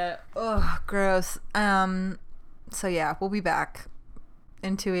say it. Ugh, gross. So yeah, we'll be back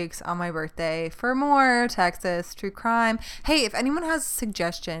in 2 weeks on my birthday for more Texas true crime. Hey, if anyone has a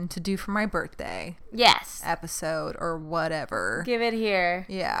suggestion to do for my birthday episode or whatever, give it here.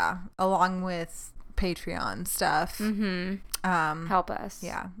 Yeah, along with Patreon stuff. Help us.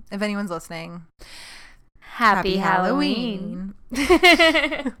 Yeah, if anyone's listening, Happy Halloween.